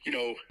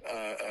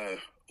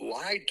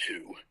 lied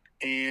to.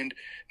 And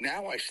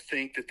now I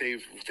think that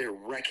they're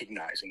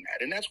recognizing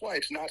that. And that's why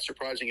it's not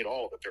surprising at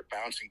all that they're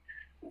bouncing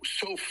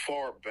so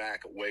far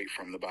back away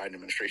from the Biden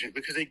administration,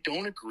 because they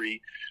don't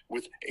agree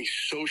with a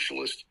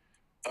socialist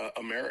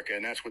America,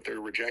 and that's what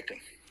they're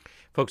rejecting.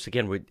 Folks,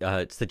 again,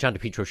 it's the John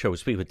DePietro Show. We're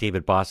speaking with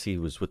David Bossie,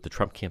 who was with the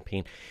Trump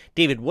campaign.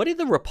 David, what are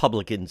the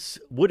Republicans,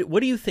 what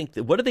do you think,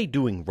 what are they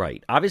doing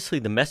right? Obviously,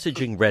 the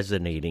messaging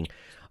resonating.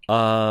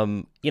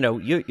 What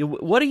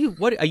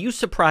are you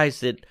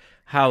surprised at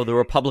how the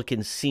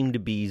Republicans seem to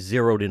be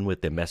zeroed in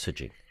with their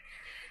messaging?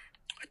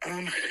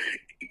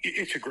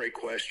 It's a great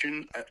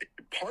question.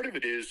 Part of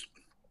it is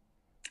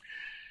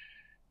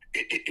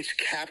it's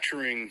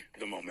capturing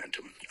the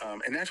momentum.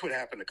 And that's what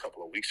happened a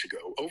couple of weeks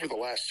ago. Over the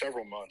last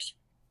several months,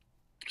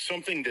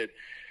 something that,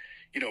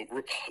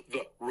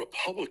 the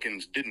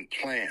Republicans didn't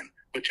plan,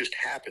 but just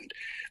happened,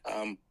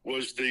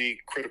 was the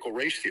critical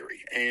race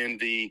theory and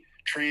the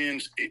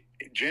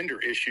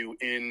transgender issue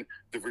in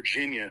the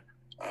Virginia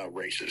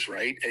races,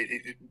 right?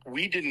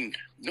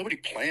 Nobody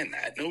planned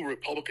that. No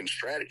Republican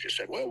strategist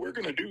said, well, we're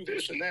going to do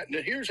this and that,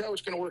 and here's how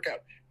it's going to work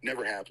out.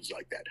 Never happens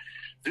like that.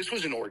 This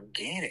was an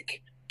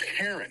organic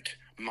parent,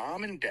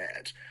 mom and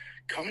dads,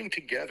 coming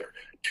together,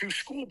 two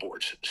school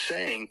boards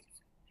saying,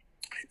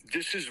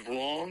 this is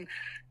wrong.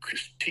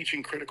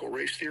 Teaching critical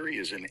race theory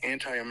is an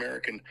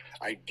anti-American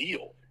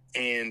ideal.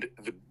 And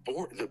the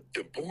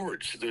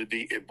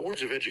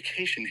boards of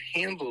education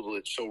handled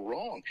it so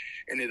wrong,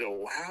 and it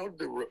allowed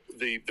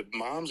the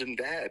moms and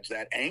dads,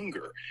 that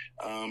anger,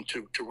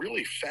 to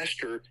really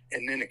fester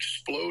and then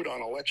explode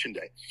on election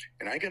day.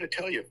 And I got to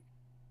tell you,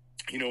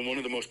 one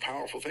of the most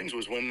powerful things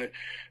was when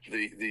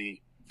the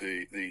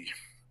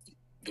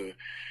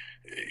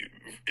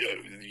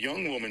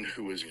young woman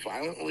who was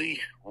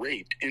violently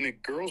raped in a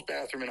girl's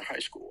bathroom in a high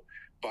school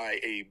by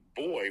a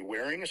boy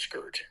wearing a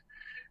skirt,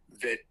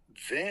 that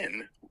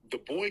then the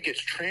boy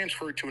gets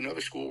transferred to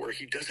another school where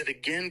he does it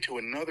again to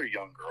another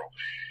young girl,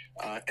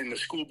 and the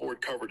school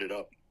board covered it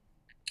up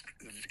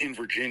in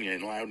Virginia,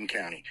 in Loudoun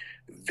County.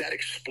 That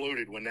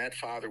exploded when that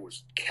father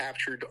was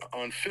captured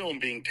on film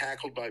being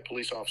tackled by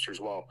police officers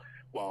while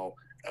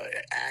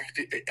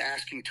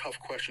asking tough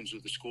questions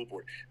of the school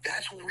board.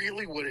 That's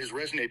really what has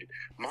resonated.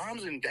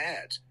 Moms and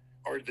dads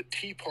are the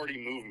Tea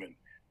Party movement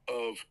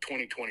of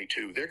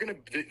 2022.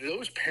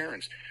 Those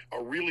parents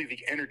are really the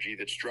energy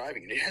that's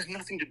driving it. It has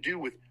nothing to do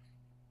with,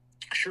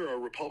 sure, are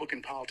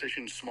Republican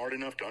politicians smart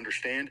enough to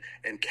understand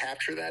and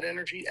capture that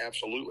energy?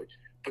 Absolutely.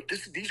 But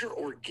these are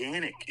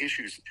organic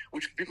issues,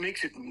 which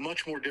makes it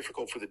much more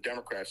difficult for the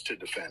Democrats to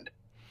defend.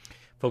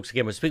 Folks,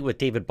 again, we're speaking with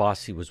David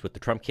Bossie, who was with the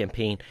Trump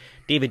campaign.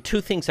 David, two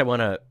things I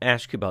want to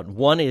ask you about.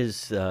 One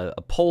is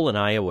a poll in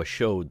Iowa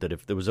showed that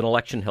if there was an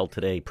election held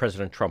today,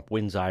 President Trump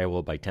wins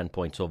Iowa by 10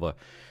 points over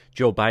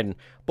Joe Biden.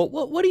 But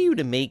what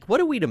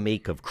are we to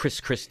make of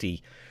Chris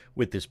Christie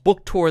with this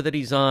book tour that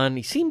he's on?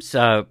 He seems,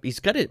 he's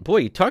got it. Boy,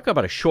 you talk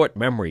about a short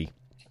memory.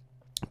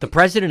 The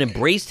president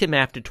embraced him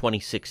after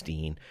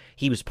 2016.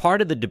 He was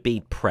part of the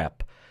debate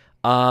prep.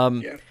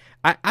 Yeah.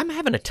 I'm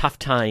having a tough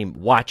time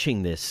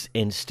watching this,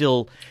 and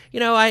still,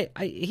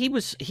 he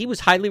was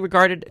highly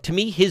regarded. To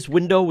me, his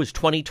window was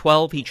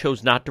 2012. He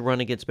chose not to run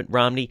against Mitt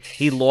Romney.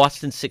 He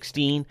lost in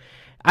 16.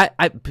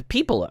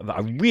 People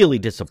are really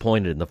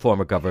disappointed in the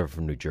former governor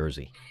from New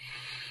Jersey.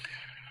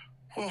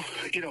 Well,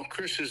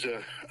 Chris is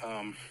a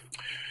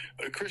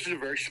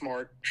very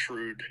smart,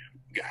 shrewd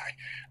guy.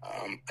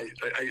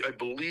 I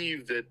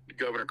believe that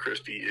Governor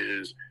Christie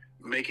is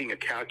making a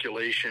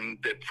calculation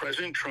that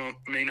President Trump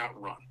may not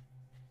run.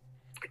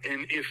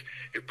 And if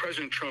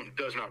President Trump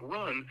does not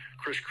run,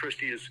 Chris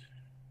Christie is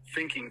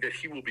thinking that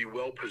he will be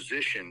well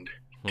positioned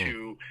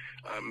to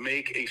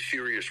make a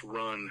serious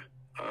run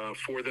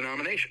for the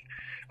nomination.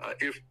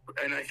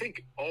 And I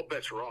think all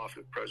bets are off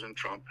if President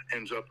Trump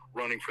ends up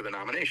running for the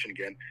nomination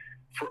again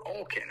for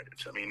all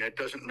candidates. I mean, it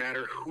doesn't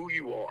matter who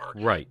you are.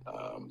 Right.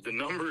 The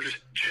numbers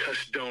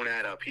just don't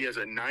add up. He has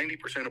a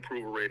 90%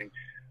 approval rating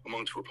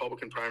amongst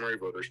Republican primary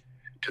voters.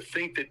 To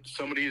think that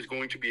somebody is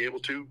going to be able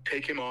to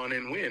take him on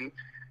and win,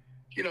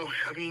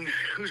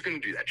 who's going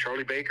to do that?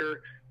 Charlie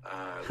Baker,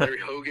 Larry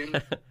Hogan,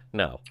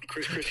 no,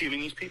 Chris Christie. I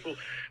mean, these people,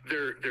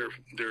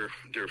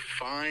 they're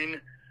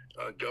fine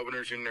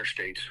governors in their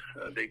states.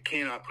 They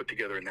cannot put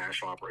together a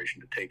national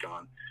operation to take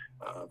on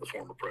the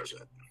former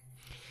president.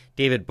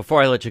 David,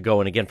 before I let you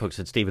go, and again, folks,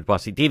 it's David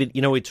Bossie. David,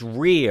 it's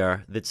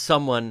rare that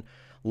someone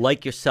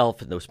like yourself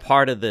that was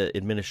part of the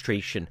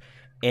administration.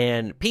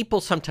 And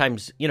people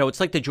sometimes, it's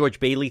like the George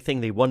Bailey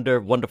thing. They wonder,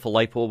 wonderful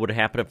life, what would have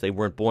happened if they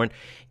weren't born.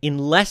 In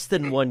less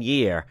than 1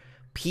 year,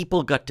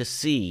 people got to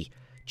see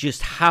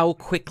just how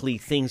quickly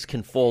things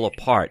can fall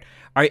apart.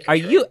 Are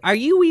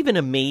you even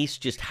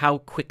amazed just how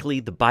quickly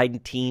the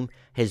Biden team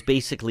has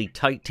basically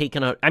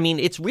taken out? I mean,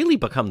 it's really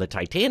become the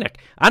Titanic.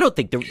 I don't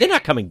think they're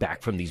not coming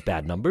back from these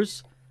bad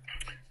numbers.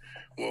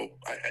 Well,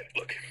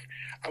 look,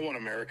 I want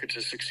America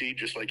to succeed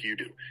just like you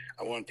do.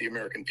 I want the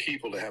American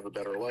people to have a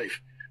better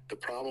life. The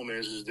problem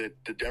is that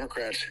the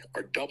Democrats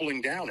are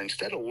doubling down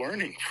instead of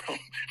learning from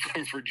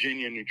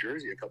Virginia and New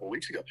Jersey a couple of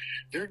weeks ago.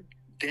 They're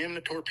damn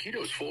the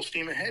torpedoes, full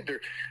steam ahead.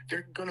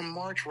 They're going to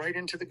march right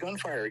into the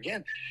gunfire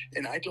again,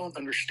 and I don't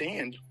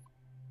understand.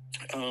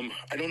 I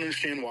don't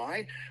understand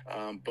why,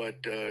 but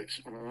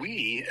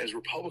we as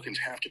Republicans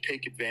have to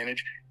take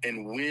advantage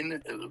and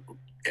win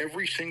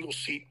every single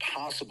seat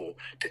possible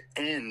to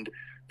end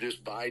this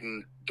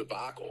Biden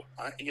debacle.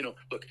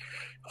 Look,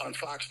 on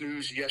Fox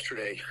News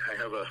yesterday, I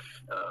have a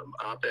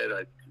op-ed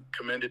I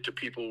commended to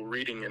people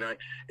reading, and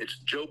it's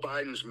Joe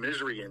Biden's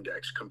misery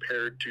index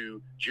compared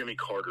to Jimmy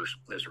Carter's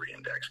misery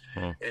index.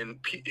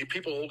 And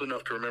people old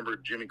enough to remember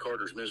Jimmy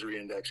Carter's misery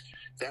index,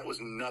 that was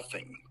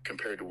nothing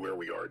compared to where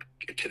we are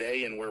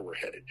today and where we're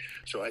headed.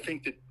 So I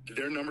think that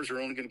their numbers are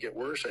only going to get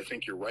worse. I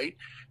think you're right.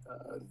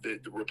 The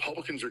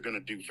Republicans are going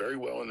to do very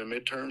well in the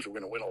midterms. We're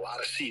going to win a lot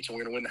of seats, and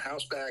we're going to win the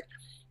House back.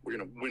 We're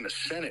going to win the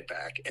Senate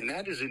back, and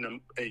that is in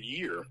a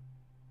year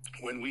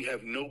when we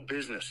have no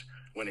business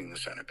winning the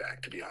Senate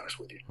back, to be honest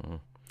with you.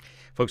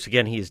 Folks,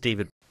 again, he is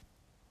David.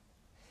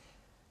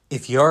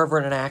 If you're ever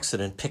in an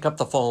accident, pick up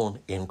the phone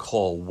and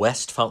call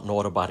West Fountain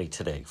Auto Body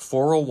today,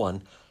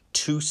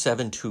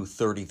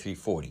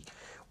 401-272-3340.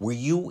 Were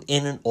you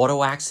in an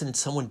auto accident?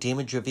 Someone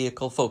damaged your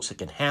vehicle? Folks, it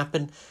can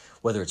happen,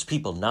 whether it's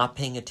people not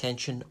paying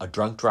attention, a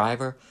drunk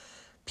driver,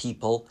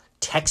 people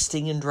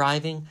texting and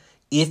driving.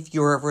 If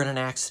you're ever in an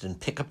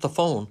accident, pick up the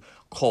phone,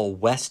 call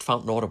West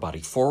Fountain Auto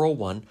Body,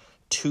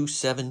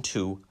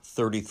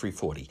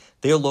 401-272-3340.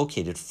 They're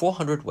located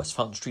 400 West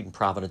Fountain Street in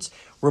Providence.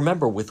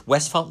 Remember, with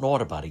West Fountain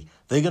Auto Body,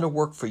 they're going to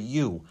work for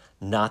you,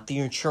 not the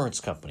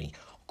insurance company.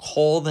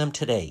 Call them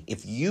today.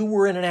 If you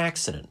were in an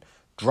accident,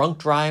 drunk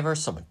driver,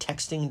 someone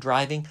texting and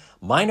driving,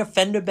 minor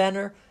fender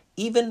bender,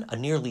 even a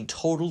nearly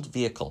totaled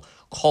vehicle,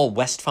 call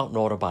West Fountain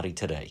Auto Body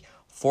today,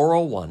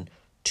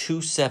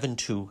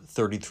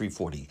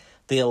 401-272-3340.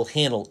 They'll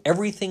handle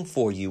everything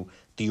for you,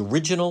 the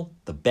original,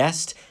 the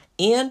best.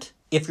 And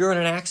if you're in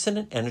an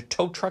accident and a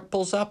tow truck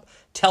pulls up,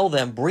 tell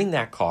them bring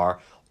that car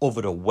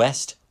over to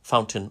West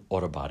Fountain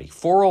Auto Body,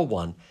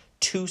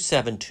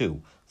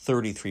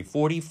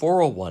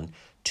 401-272-3340,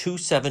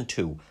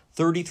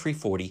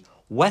 401-272-3340,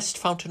 West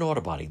Fountain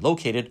Auto Body,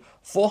 located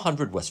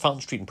 400 West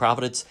Fountain Street in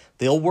Providence.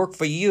 They'll work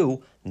for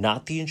you,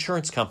 not the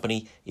insurance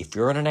company. If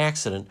you're in an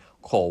accident,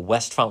 call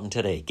West Fountain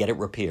today. Get it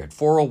repaired,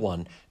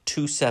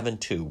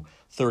 401-272-3340.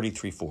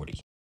 3340.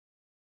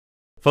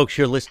 Folks,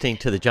 you're listening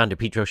to the John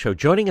DePietro Show.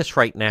 Joining us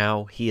right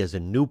now, he has a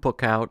new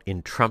book out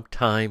in Trump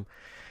time.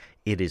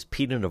 It is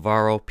Peter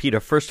Navarro. Peter,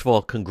 first of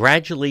all,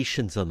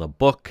 congratulations on the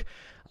book.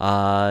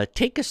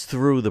 Take us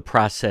through the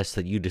process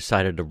that you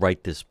decided to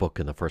write this book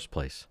in the first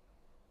place.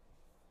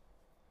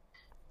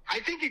 I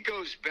think it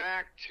goes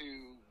back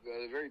to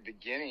the very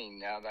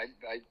beginning. I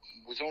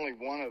was only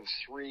one of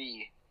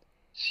three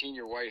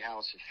senior White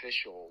House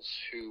officials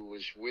who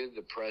was with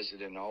the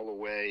president all the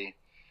way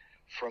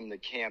from the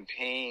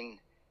campaign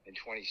in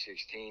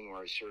 2016, where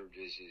I served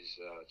as his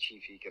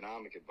chief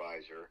economic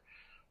advisor,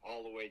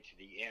 all the way to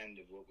the end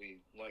of what we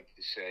like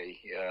to say,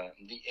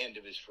 the end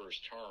of his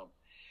first term.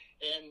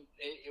 And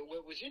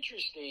what was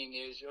interesting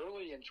is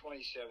early in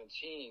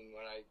 2017,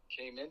 when I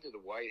came into the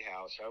White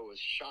House, I was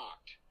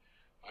shocked.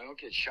 I don't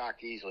get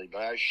shocked easily, but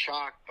I was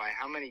shocked by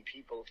how many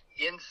people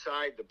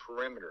inside the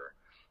perimeter,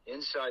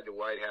 inside the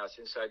White House,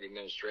 inside the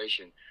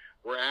administration,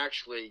 were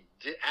actually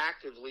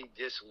actively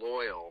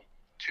disloyal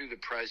to the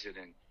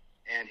president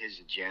and his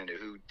agenda,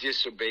 who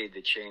disobeyed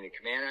the chain of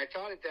command. And I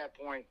thought at that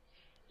point,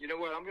 you know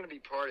what, I'm going to be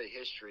part of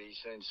history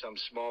in some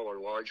small or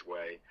large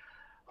way.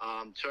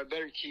 So I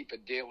better keep a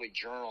daily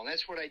journal. And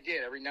that's what I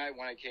did. Every night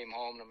when I came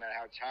home, no matter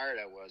how tired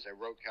I was, I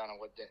wrote kind of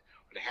what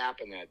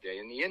happened that day.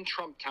 In the In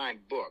Trump Time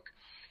book,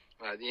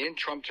 the In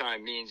Trump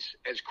Time means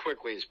as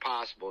quickly as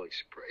possible,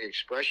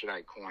 expression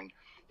I coined.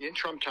 The In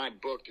Trump Time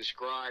book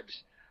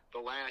describes the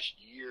last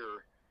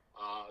year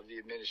of the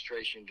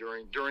administration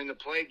during the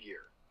plague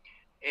year.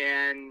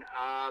 And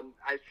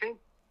I think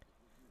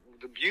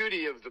the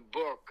beauty of the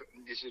book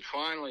is it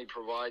finally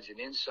provides an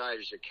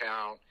insider's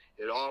account.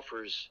 It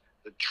offers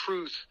the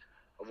truth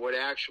of what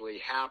actually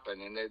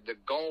happened, and the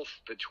gulf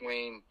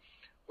between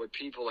what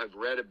people have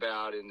read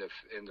about in the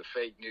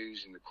fake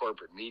news and the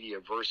corporate media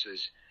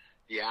versus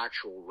the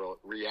actual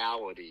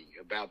reality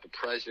about the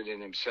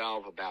president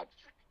himself, about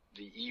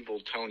the evil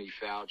Tony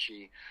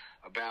Fauci,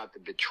 about the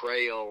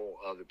betrayal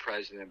of the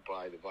president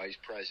by the vice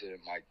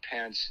president Mike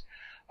Pence,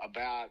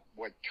 about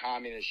what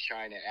communist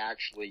China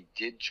actually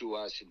did to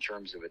us in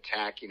terms of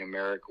attacking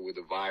America with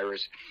a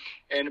virus,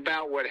 and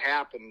about what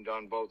happened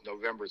on both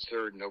November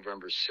 3rd and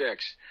November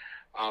 6th.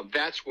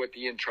 That's what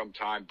the In Trump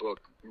Time book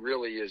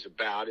really is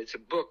about. It's a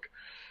book,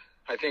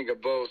 I think,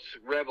 of both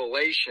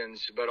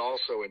revelations but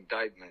also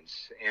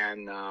indictments.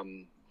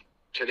 And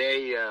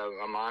today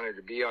I'm honored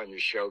to be on your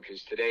show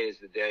because today is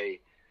the day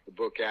the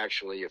book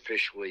actually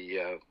officially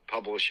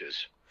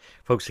publishes.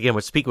 Folks, again,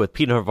 we're speaking with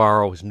Peter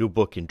Navarro, his new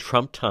book, In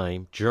Trump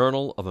Time,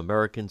 Journal of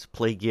Americans'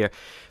 Plague Year.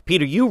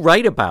 Peter, you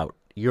write about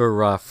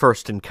your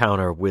first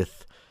encounter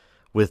with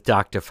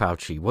Dr.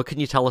 Fauci. What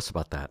can you tell us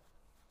about that?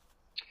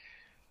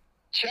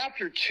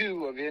 Chapter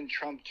 2 of In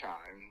Trump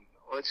Time,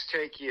 let's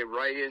take you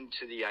right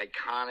into the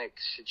iconic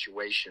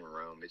Situation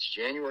Room. It's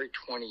January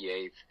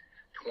 28th,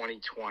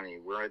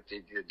 2020. We're at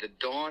the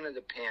dawn of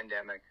the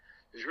pandemic.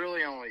 There's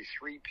really only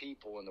three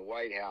people in the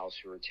White House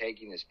who are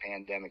taking this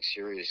pandemic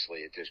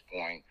seriously at this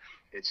point.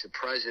 It's the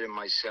president,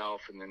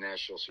 myself, and the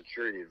National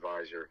Security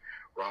Advisor,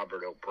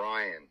 Robert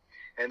O'Brien.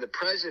 And the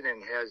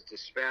president has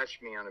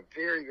dispatched me on a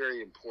very,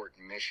 very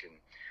important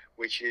mission,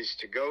 which is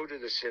to go to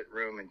the sit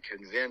room and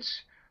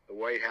convince the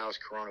White House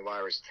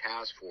Coronavirus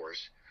Task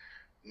Force,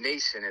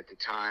 nascent at the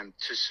time,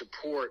 to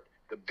support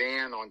the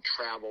ban on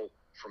travel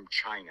from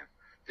China.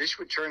 This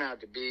would turn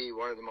out to be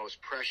one of the most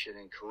prescient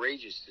and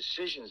courageous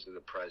decisions of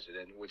the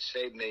president. It would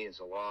save millions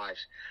of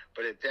lives.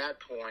 But at that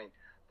point,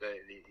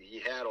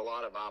 he had a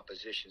lot of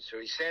opposition. So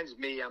he sends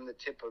me. I'm the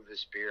tip of the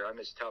spear. I'm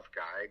his tough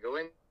guy. I go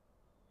in.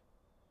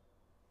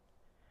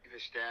 The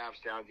staff's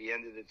down at the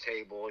end of the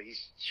table.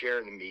 He's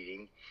chairing the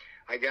meeting.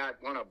 I got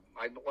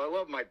I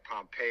love Mike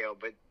Pompeo,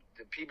 but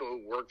the people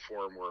who worked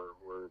for him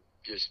were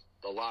just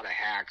a lot of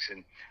hacks.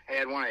 And I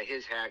had one of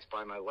his hacks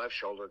by my left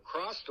shoulder.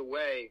 Across the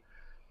way,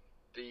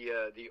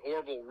 the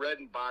Orville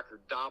Redenbacher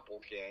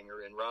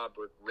doppelganger and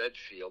Robert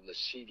Redfield, the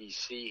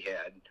CDC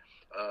head,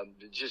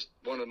 just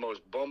one of the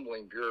most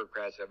bumbling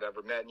bureaucrats I've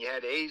ever met. And you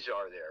had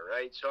Azar there,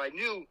 right? So I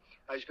knew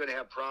I was going to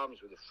have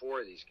problems with the four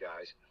of these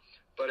guys.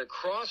 But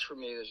across from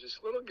me, there's this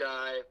little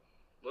guy,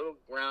 little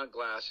round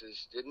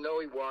glasses, didn't know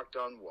he walked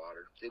on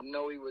water, didn't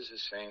know he was a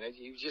saint.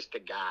 He was just a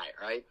guy,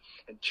 right?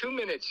 And 2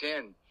 minutes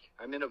in,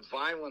 I'm in a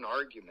violent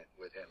argument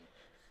with him.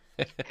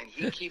 And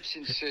he keeps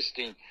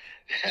insisting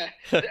that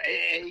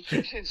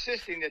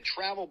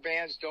travel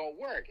bans don't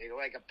work.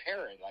 Like a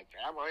parrot, like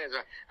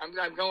I'm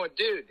going,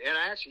 dude. And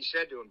I actually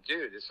said to him,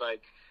 dude, it's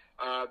like,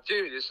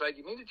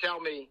 you mean to tell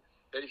me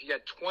that if you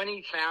got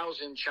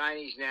 20,000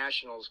 Chinese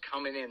nationals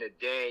coming in a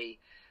day,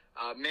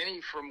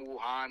 many from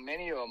Wuhan,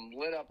 many of them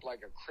lit up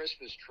like a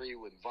Christmas tree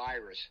with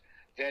virus,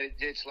 that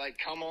it's like,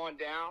 come on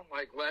down,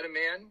 like let them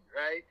in,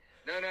 right?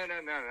 No,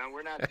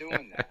 we're not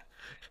doing that.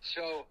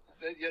 So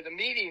the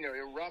meeting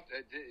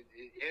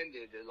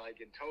ended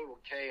like in total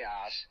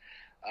chaos,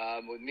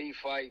 with me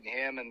fighting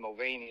him and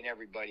Mulvaney and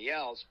everybody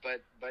else.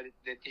 But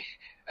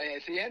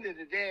at the end of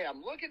the day,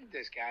 I'm looking at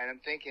this guy and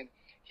I'm thinking,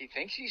 he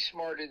thinks he's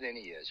smarter than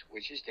he is,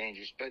 which is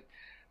dangerous. But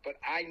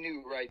I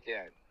knew right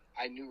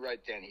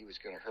then he was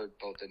going to hurt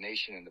both the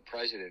nation and the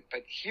president.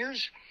 But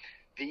here's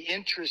the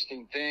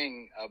interesting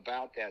thing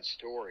about that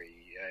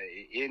story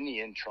in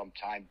the In Trump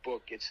Time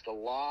book. It's the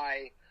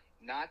lie,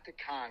 not to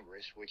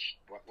Congress, which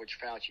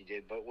Fauci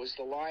did, but was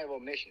the lie of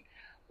omission.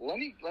 Let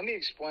me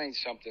explain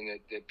something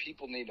that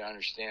people need to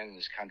understand in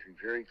this country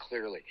very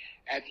clearly.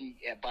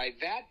 By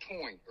that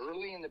point,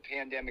 early in the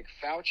pandemic,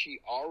 Fauci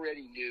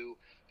already knew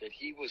that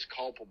he was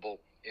culpable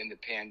in the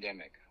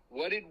pandemic.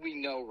 What did we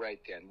know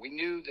right then? We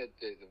knew that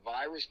the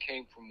virus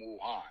came from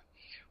Wuhan.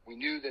 We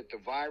knew that the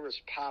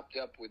virus popped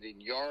up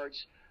within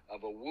yards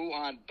of a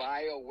Wuhan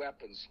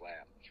bioweapons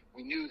lab.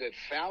 We knew that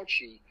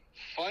Fauci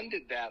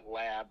funded that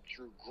lab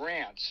through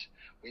grants.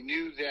 We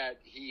knew that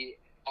he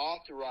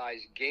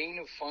authorized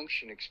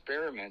gain-of-function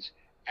experiments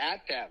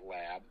at that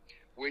lab,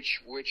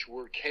 which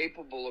were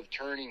capable of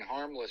turning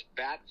harmless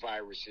bat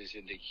viruses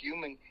into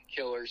human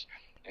killers.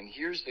 And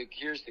here's the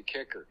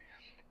kicker.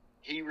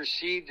 He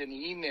received an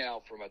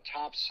email from a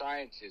top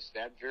scientist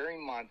that very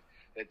month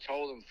that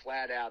told him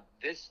flat out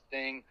this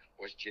thing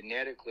was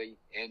genetically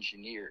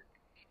engineered.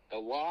 The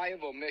lie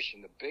of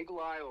omission, the big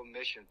lie of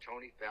omission of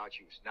Tony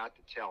Fauci was not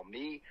to tell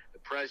me, the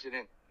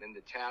president, and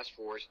the task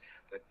force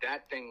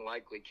that thing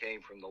likely came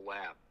from the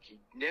lab. He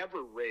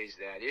never raised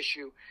that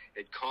issue.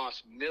 It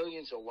cost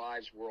millions of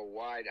lives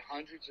worldwide,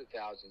 hundreds of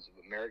thousands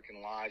of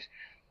American lives.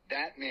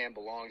 That man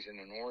belongs in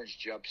an orange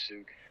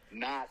jumpsuit,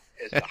 not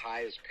as the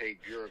highest paid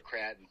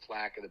bureaucrat and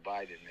flack of the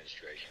Biden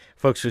administration.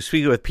 Folks, we're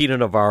speaking with Peter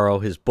Navarro,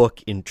 his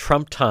book, In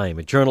Trump Time,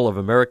 a journal of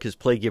America's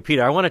plague year.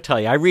 Peter, I want to tell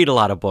you, I read a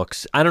lot of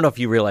books. I don't know if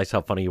you realize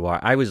how funny you are.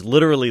 I was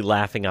literally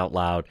laughing out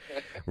loud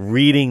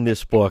reading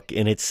this book,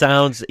 and it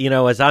sounds,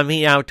 as I'm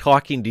here out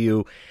talking to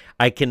you,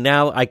 I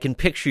can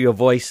picture your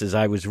voice as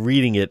I was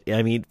reading it.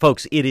 I mean,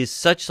 folks, it is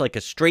such like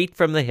a straight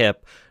from the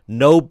hip,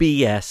 no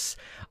BS.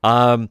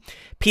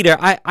 Peter,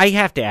 I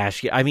have to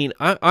ask you, I mean,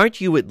 are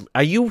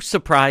you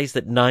surprised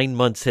that 9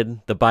 months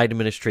in, the Biden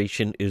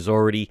administration is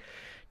already,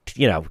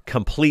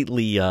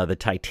 completely the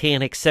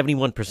Titanic,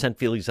 71%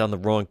 feel he's on the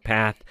wrong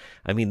path?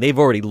 I mean, they've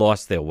already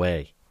lost their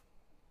way.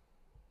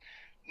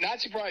 Not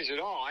surprised at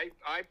all. I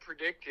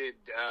predicted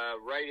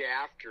right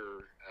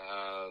after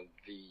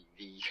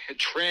the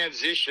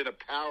transition of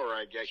power,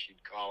 I guess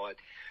you'd call it,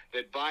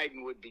 that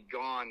Biden would be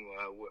gone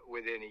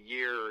within a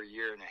year or a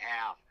year and a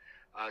half.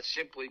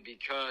 Simply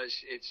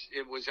because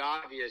it was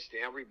obvious to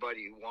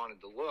everybody who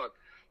wanted to look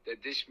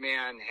that this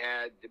man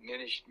had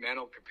diminished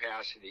mental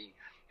capacity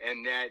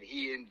and that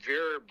he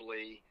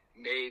invariably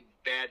made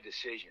bad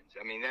decisions.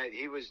 I mean, that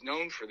he was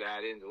known for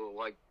that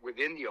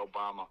within the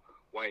Obama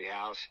White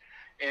House.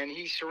 And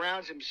he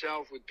surrounds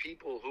himself with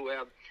people who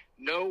have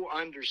no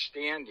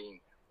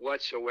understanding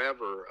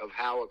whatsoever of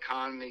how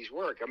economies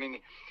work. I mean,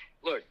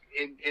 look,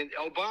 in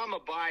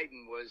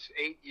Obama-Biden was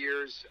 8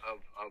 years of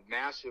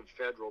massive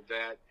federal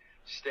debt,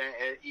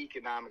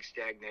 economic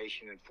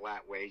stagnation, and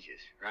flat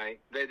wages, right?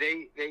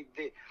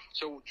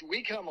 So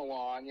we come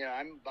along.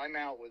 I'm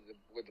out with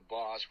the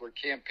boss. We're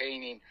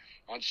campaigning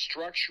on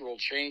structural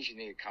change in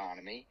the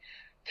economy,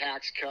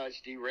 tax cuts,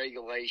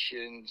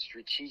 deregulation,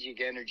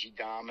 strategic energy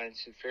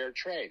dominance, and fair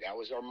trade. That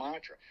was our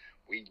mantra.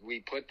 We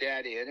put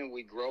that in, and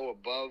we grow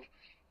above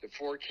the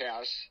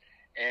forecasts,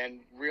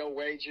 and real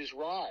wages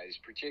rise,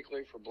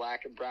 particularly for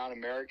black and brown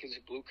Americans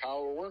and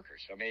blue-collar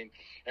workers. I mean,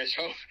 and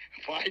so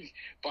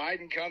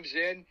Biden comes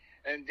in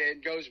and then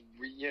goes,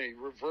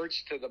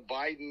 reverts to the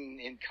Biden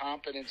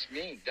incompetence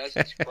mean.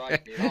 Doesn't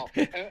surprise me at all.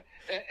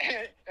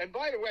 And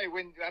by the way,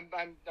 when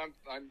I'm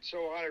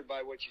so honored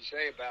by what you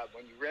say about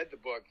when you read the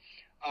book.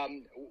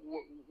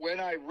 When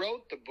I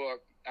wrote the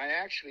book, I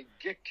actually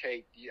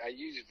I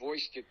use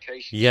voice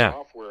dictation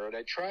software, and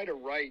I try to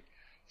write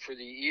for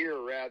the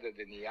ear rather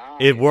than the eye.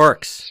 It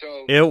works.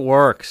 So it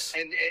works.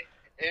 And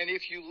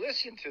if you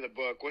listen to the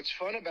book, what's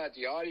fun about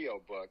the audio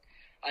book,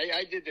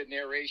 I did the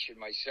narration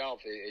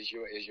myself, as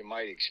you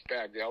might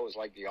expect. I always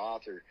like the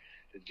author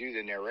to do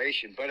the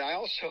narration, but I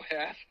also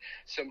have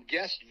some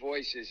guest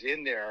voices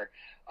in there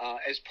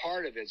as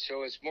part of it,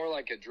 so it's more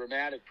like a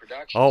dramatic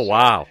production. Oh,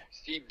 wow.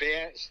 Steve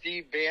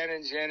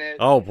Bannon's in it.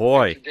 Oh,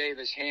 boy.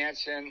 Davis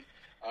Hansen.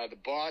 The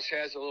boss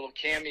has a little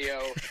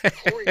cameo.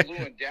 Corey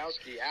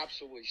Lewandowski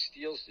absolutely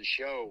steals the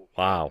show.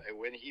 Wow.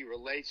 When he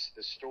relates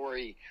the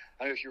story,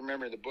 I don't know if you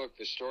remember the book,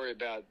 the story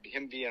about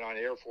him being on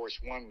Air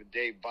Force One with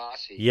Dave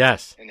Bossie.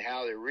 Yes. And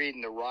how they're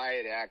reading the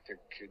riot act of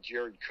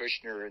Jared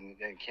Kushner and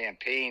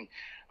campaign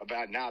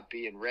about not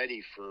being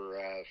ready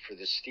for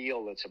the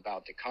steel that's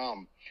about to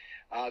come.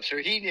 So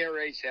he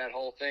narrates that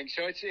whole thing.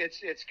 So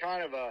it's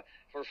kind of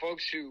for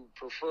folks who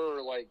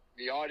prefer like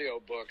the audio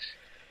books.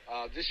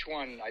 This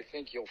one, I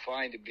think you'll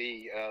find to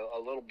be a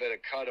little bit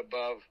of cut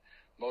above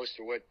most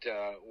of what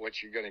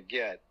you're going to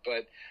get.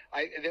 But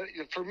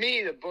for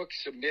me, the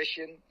book's a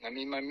mission. I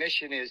mean, my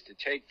mission is to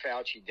take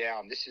Fauci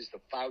down. This is the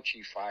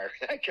Fauci fire.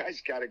 That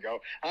guy's got to go.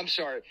 I'm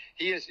sorry.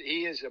 He is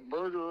a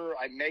murderer.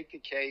 I make the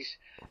case.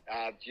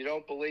 If you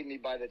don't believe me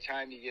by the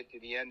time you get to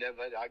the end of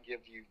it, I'll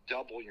give you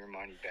double your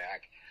money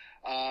back.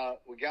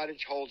 We got to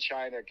hold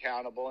China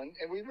accountable, and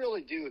we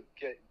really do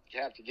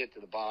have to get to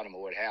the bottom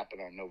of what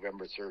happened on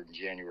November 3rd and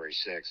January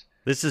 6th.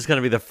 This is going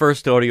to be the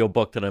first audio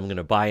book that I'm going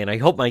to buy, and I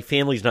hope my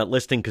family's not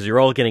listening because you're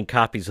all getting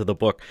copies of the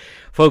book.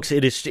 Folks,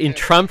 it is In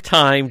Trump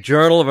Time,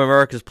 Journal of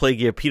America's Plague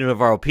Year, Peter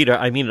Navarro. Peter,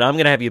 I mean it. I'm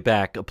going to have you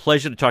back. A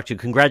pleasure to talk to you.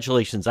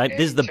 Congratulations. This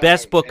is the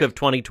best book of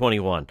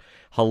 2021.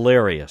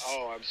 Hilarious.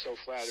 Oh, I'm so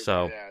flattered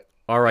by that.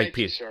 All right, Thank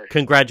Peter. You, sir.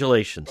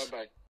 Congratulations.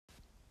 Bye-bye.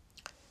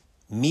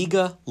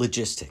 MEGA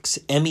Logistics,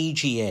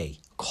 MEGA.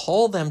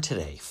 Call them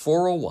today,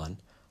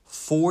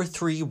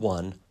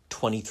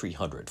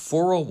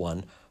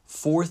 401-431-2300.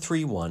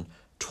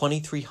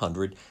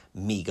 401-431-2300,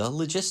 MEGA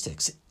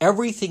Logistics.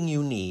 Everything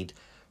you need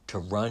to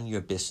run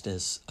your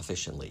business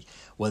efficiently.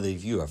 Whether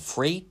you are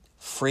freight,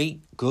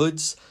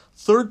 goods,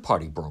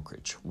 third-party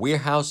brokerage,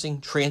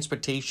 warehousing,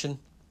 transportation,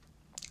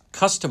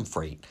 custom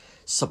freight,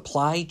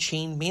 supply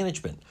chain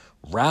management,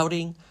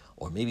 routing,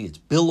 or maybe it's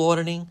bill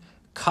auditing,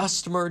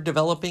 customer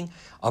developing,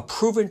 a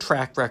proven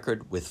track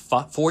record with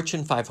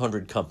Fortune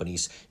 500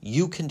 companies,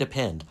 you can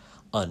depend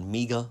on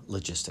Mega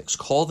Logistics.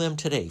 Call them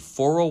today,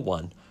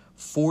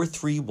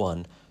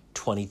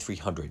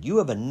 401-431-2300. You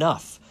have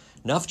enough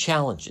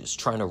challenges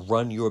trying to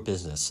run your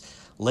business.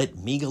 Let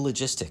Mega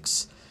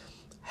Logistics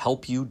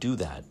help you do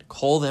that.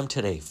 Call them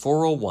today,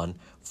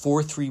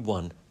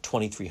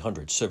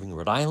 401-431-2300, serving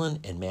Rhode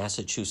Island and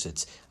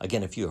Massachusetts.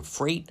 Again, if you have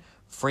freight,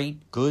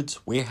 goods,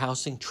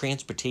 warehousing,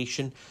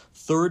 transportation,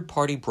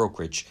 third-party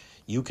brokerage,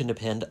 you can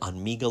depend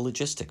on Mega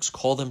Logistics.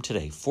 Call them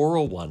today,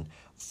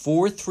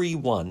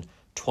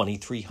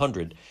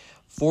 401-431-2300,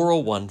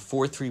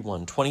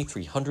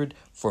 401-431-2300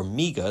 for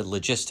Mega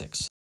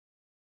Logistics.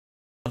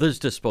 Brothers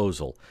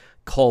Disposal.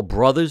 Call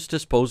Brothers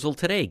Disposal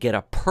today. Get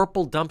a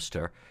purple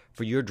dumpster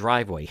for your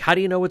driveway. How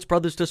do you know it's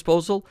Brothers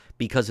Disposal?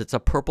 Because it's a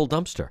purple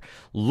dumpster.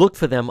 Look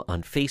for them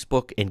on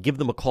Facebook and give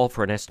them a call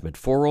for an estimate,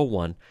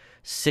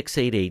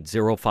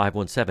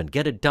 401-688-0517.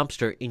 Get a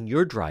dumpster in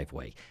your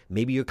driveway.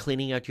 Maybe you're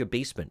cleaning out your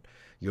basement,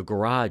 your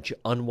garage,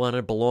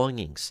 unwanted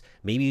belongings.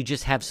 Maybe you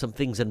just have some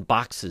things in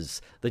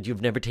boxes that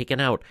you've never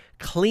taken out.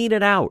 Clean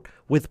it out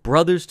with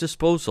Brothers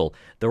Disposal.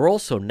 They're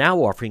also now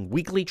offering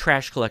weekly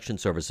trash collection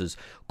services.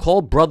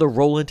 Call Brother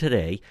Roland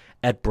today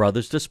at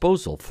Brothers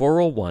Disposal,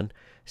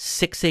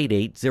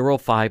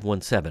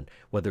 401-688-0517.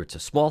 Whether it's a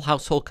small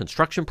household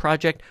construction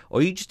project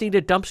or you just need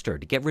a dumpster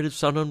to get rid of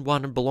some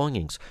unwanted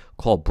belongings,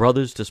 call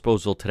Brothers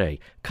Disposal today.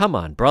 Come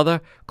on,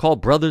 brother. Call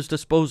Brothers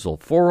Disposal,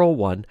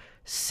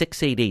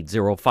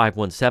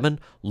 401-688-0517.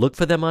 Look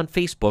for them on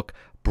Facebook,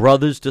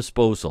 Brothers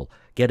Disposal.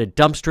 Get a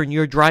dumpster in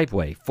your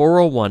driveway,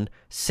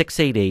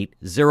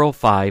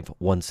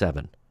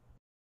 401-688-0517.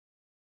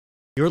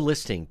 You're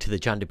listening to the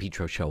John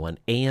DePietro Show on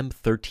AM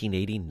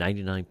 1380,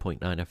 99.9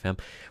 FM.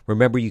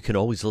 Remember, you can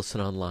always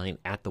listen online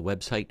at the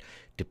website,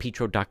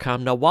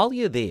 DePietro.com. Now, while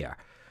you're there,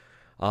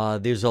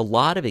 there's a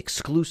lot of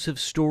exclusive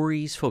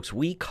stories. Folks,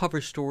 we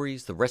cover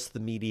stories the rest of the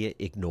media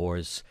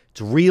ignores.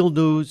 It's real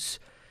news,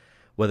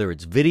 whether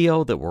it's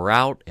video that we're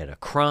out at a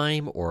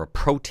crime or a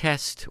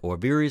protest or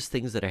various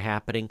things that are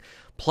happening,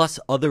 plus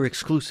other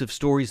exclusive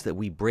stories that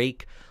we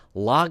break.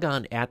 Log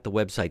on at the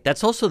website.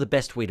 That's also the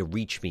best way to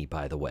reach me,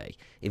 by the way.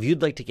 If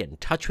you'd like to get in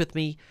touch with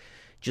me,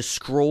 just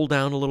scroll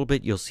down a little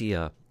bit. You'll see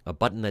a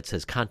button that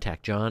says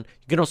Contact John.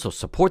 You can also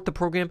support the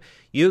program.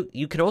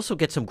 You can also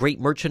get some great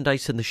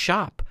merchandise in the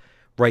shop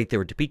right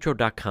there at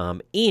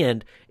DePietro.com.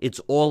 And it's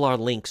all our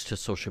links to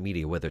social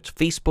media, whether it's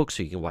Facebook,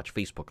 so you can watch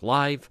Facebook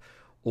Live,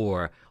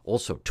 or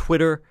also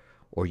Twitter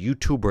or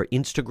YouTube or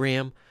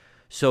Instagram.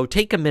 So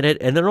take a minute,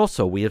 and then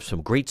also we have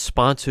some great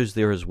sponsors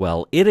there as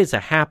well. It is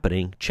a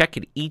happening. Check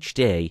it each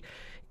day.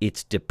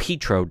 It's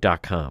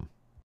DePietro.com.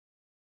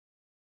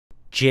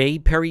 J.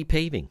 Perry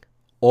Paving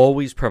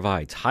always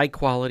provides high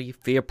quality,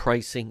 fair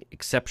pricing,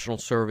 exceptional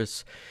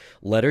service.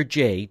 Letter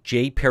J.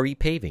 J. Perry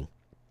Paving.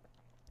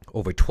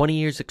 Over 20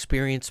 years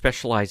experience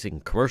specializing in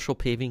commercial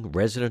paving,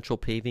 residential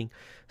paving,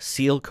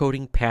 seal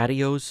coating,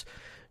 patios,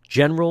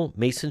 general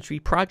masonry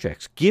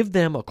projects. Give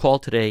them a call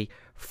today.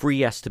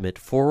 Free estimate,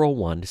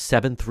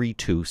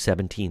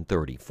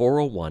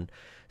 401-732-1730.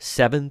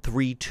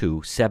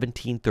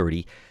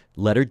 401-732-1730.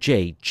 Letter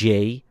J,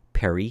 J.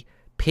 Perry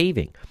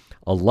Paving.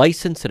 A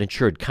licensed and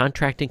insured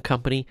contracting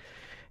company.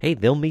 Hey,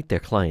 they'll meet their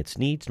clients'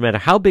 needs, no matter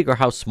how big or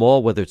how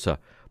small, whether it's a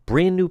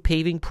brand new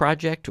paving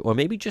project or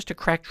maybe just a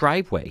cracked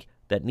driveway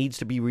that needs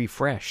to be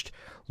refreshed.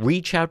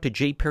 Reach out to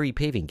J. Perry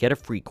Paving. Get a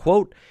free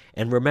quote.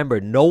 And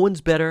remember, no one's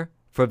better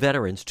for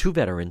veterans, to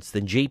veterans,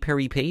 than J.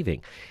 Perry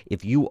Paving.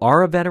 If you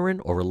are a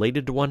veteran or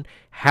related to one,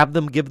 have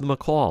them give them a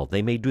call.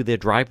 They may do their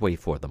driveway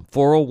for them.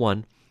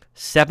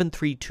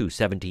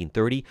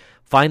 401-732-1730.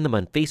 Find them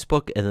on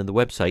Facebook, and then the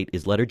website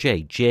is letter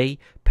J,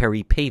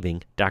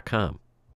 jperrypaving.com.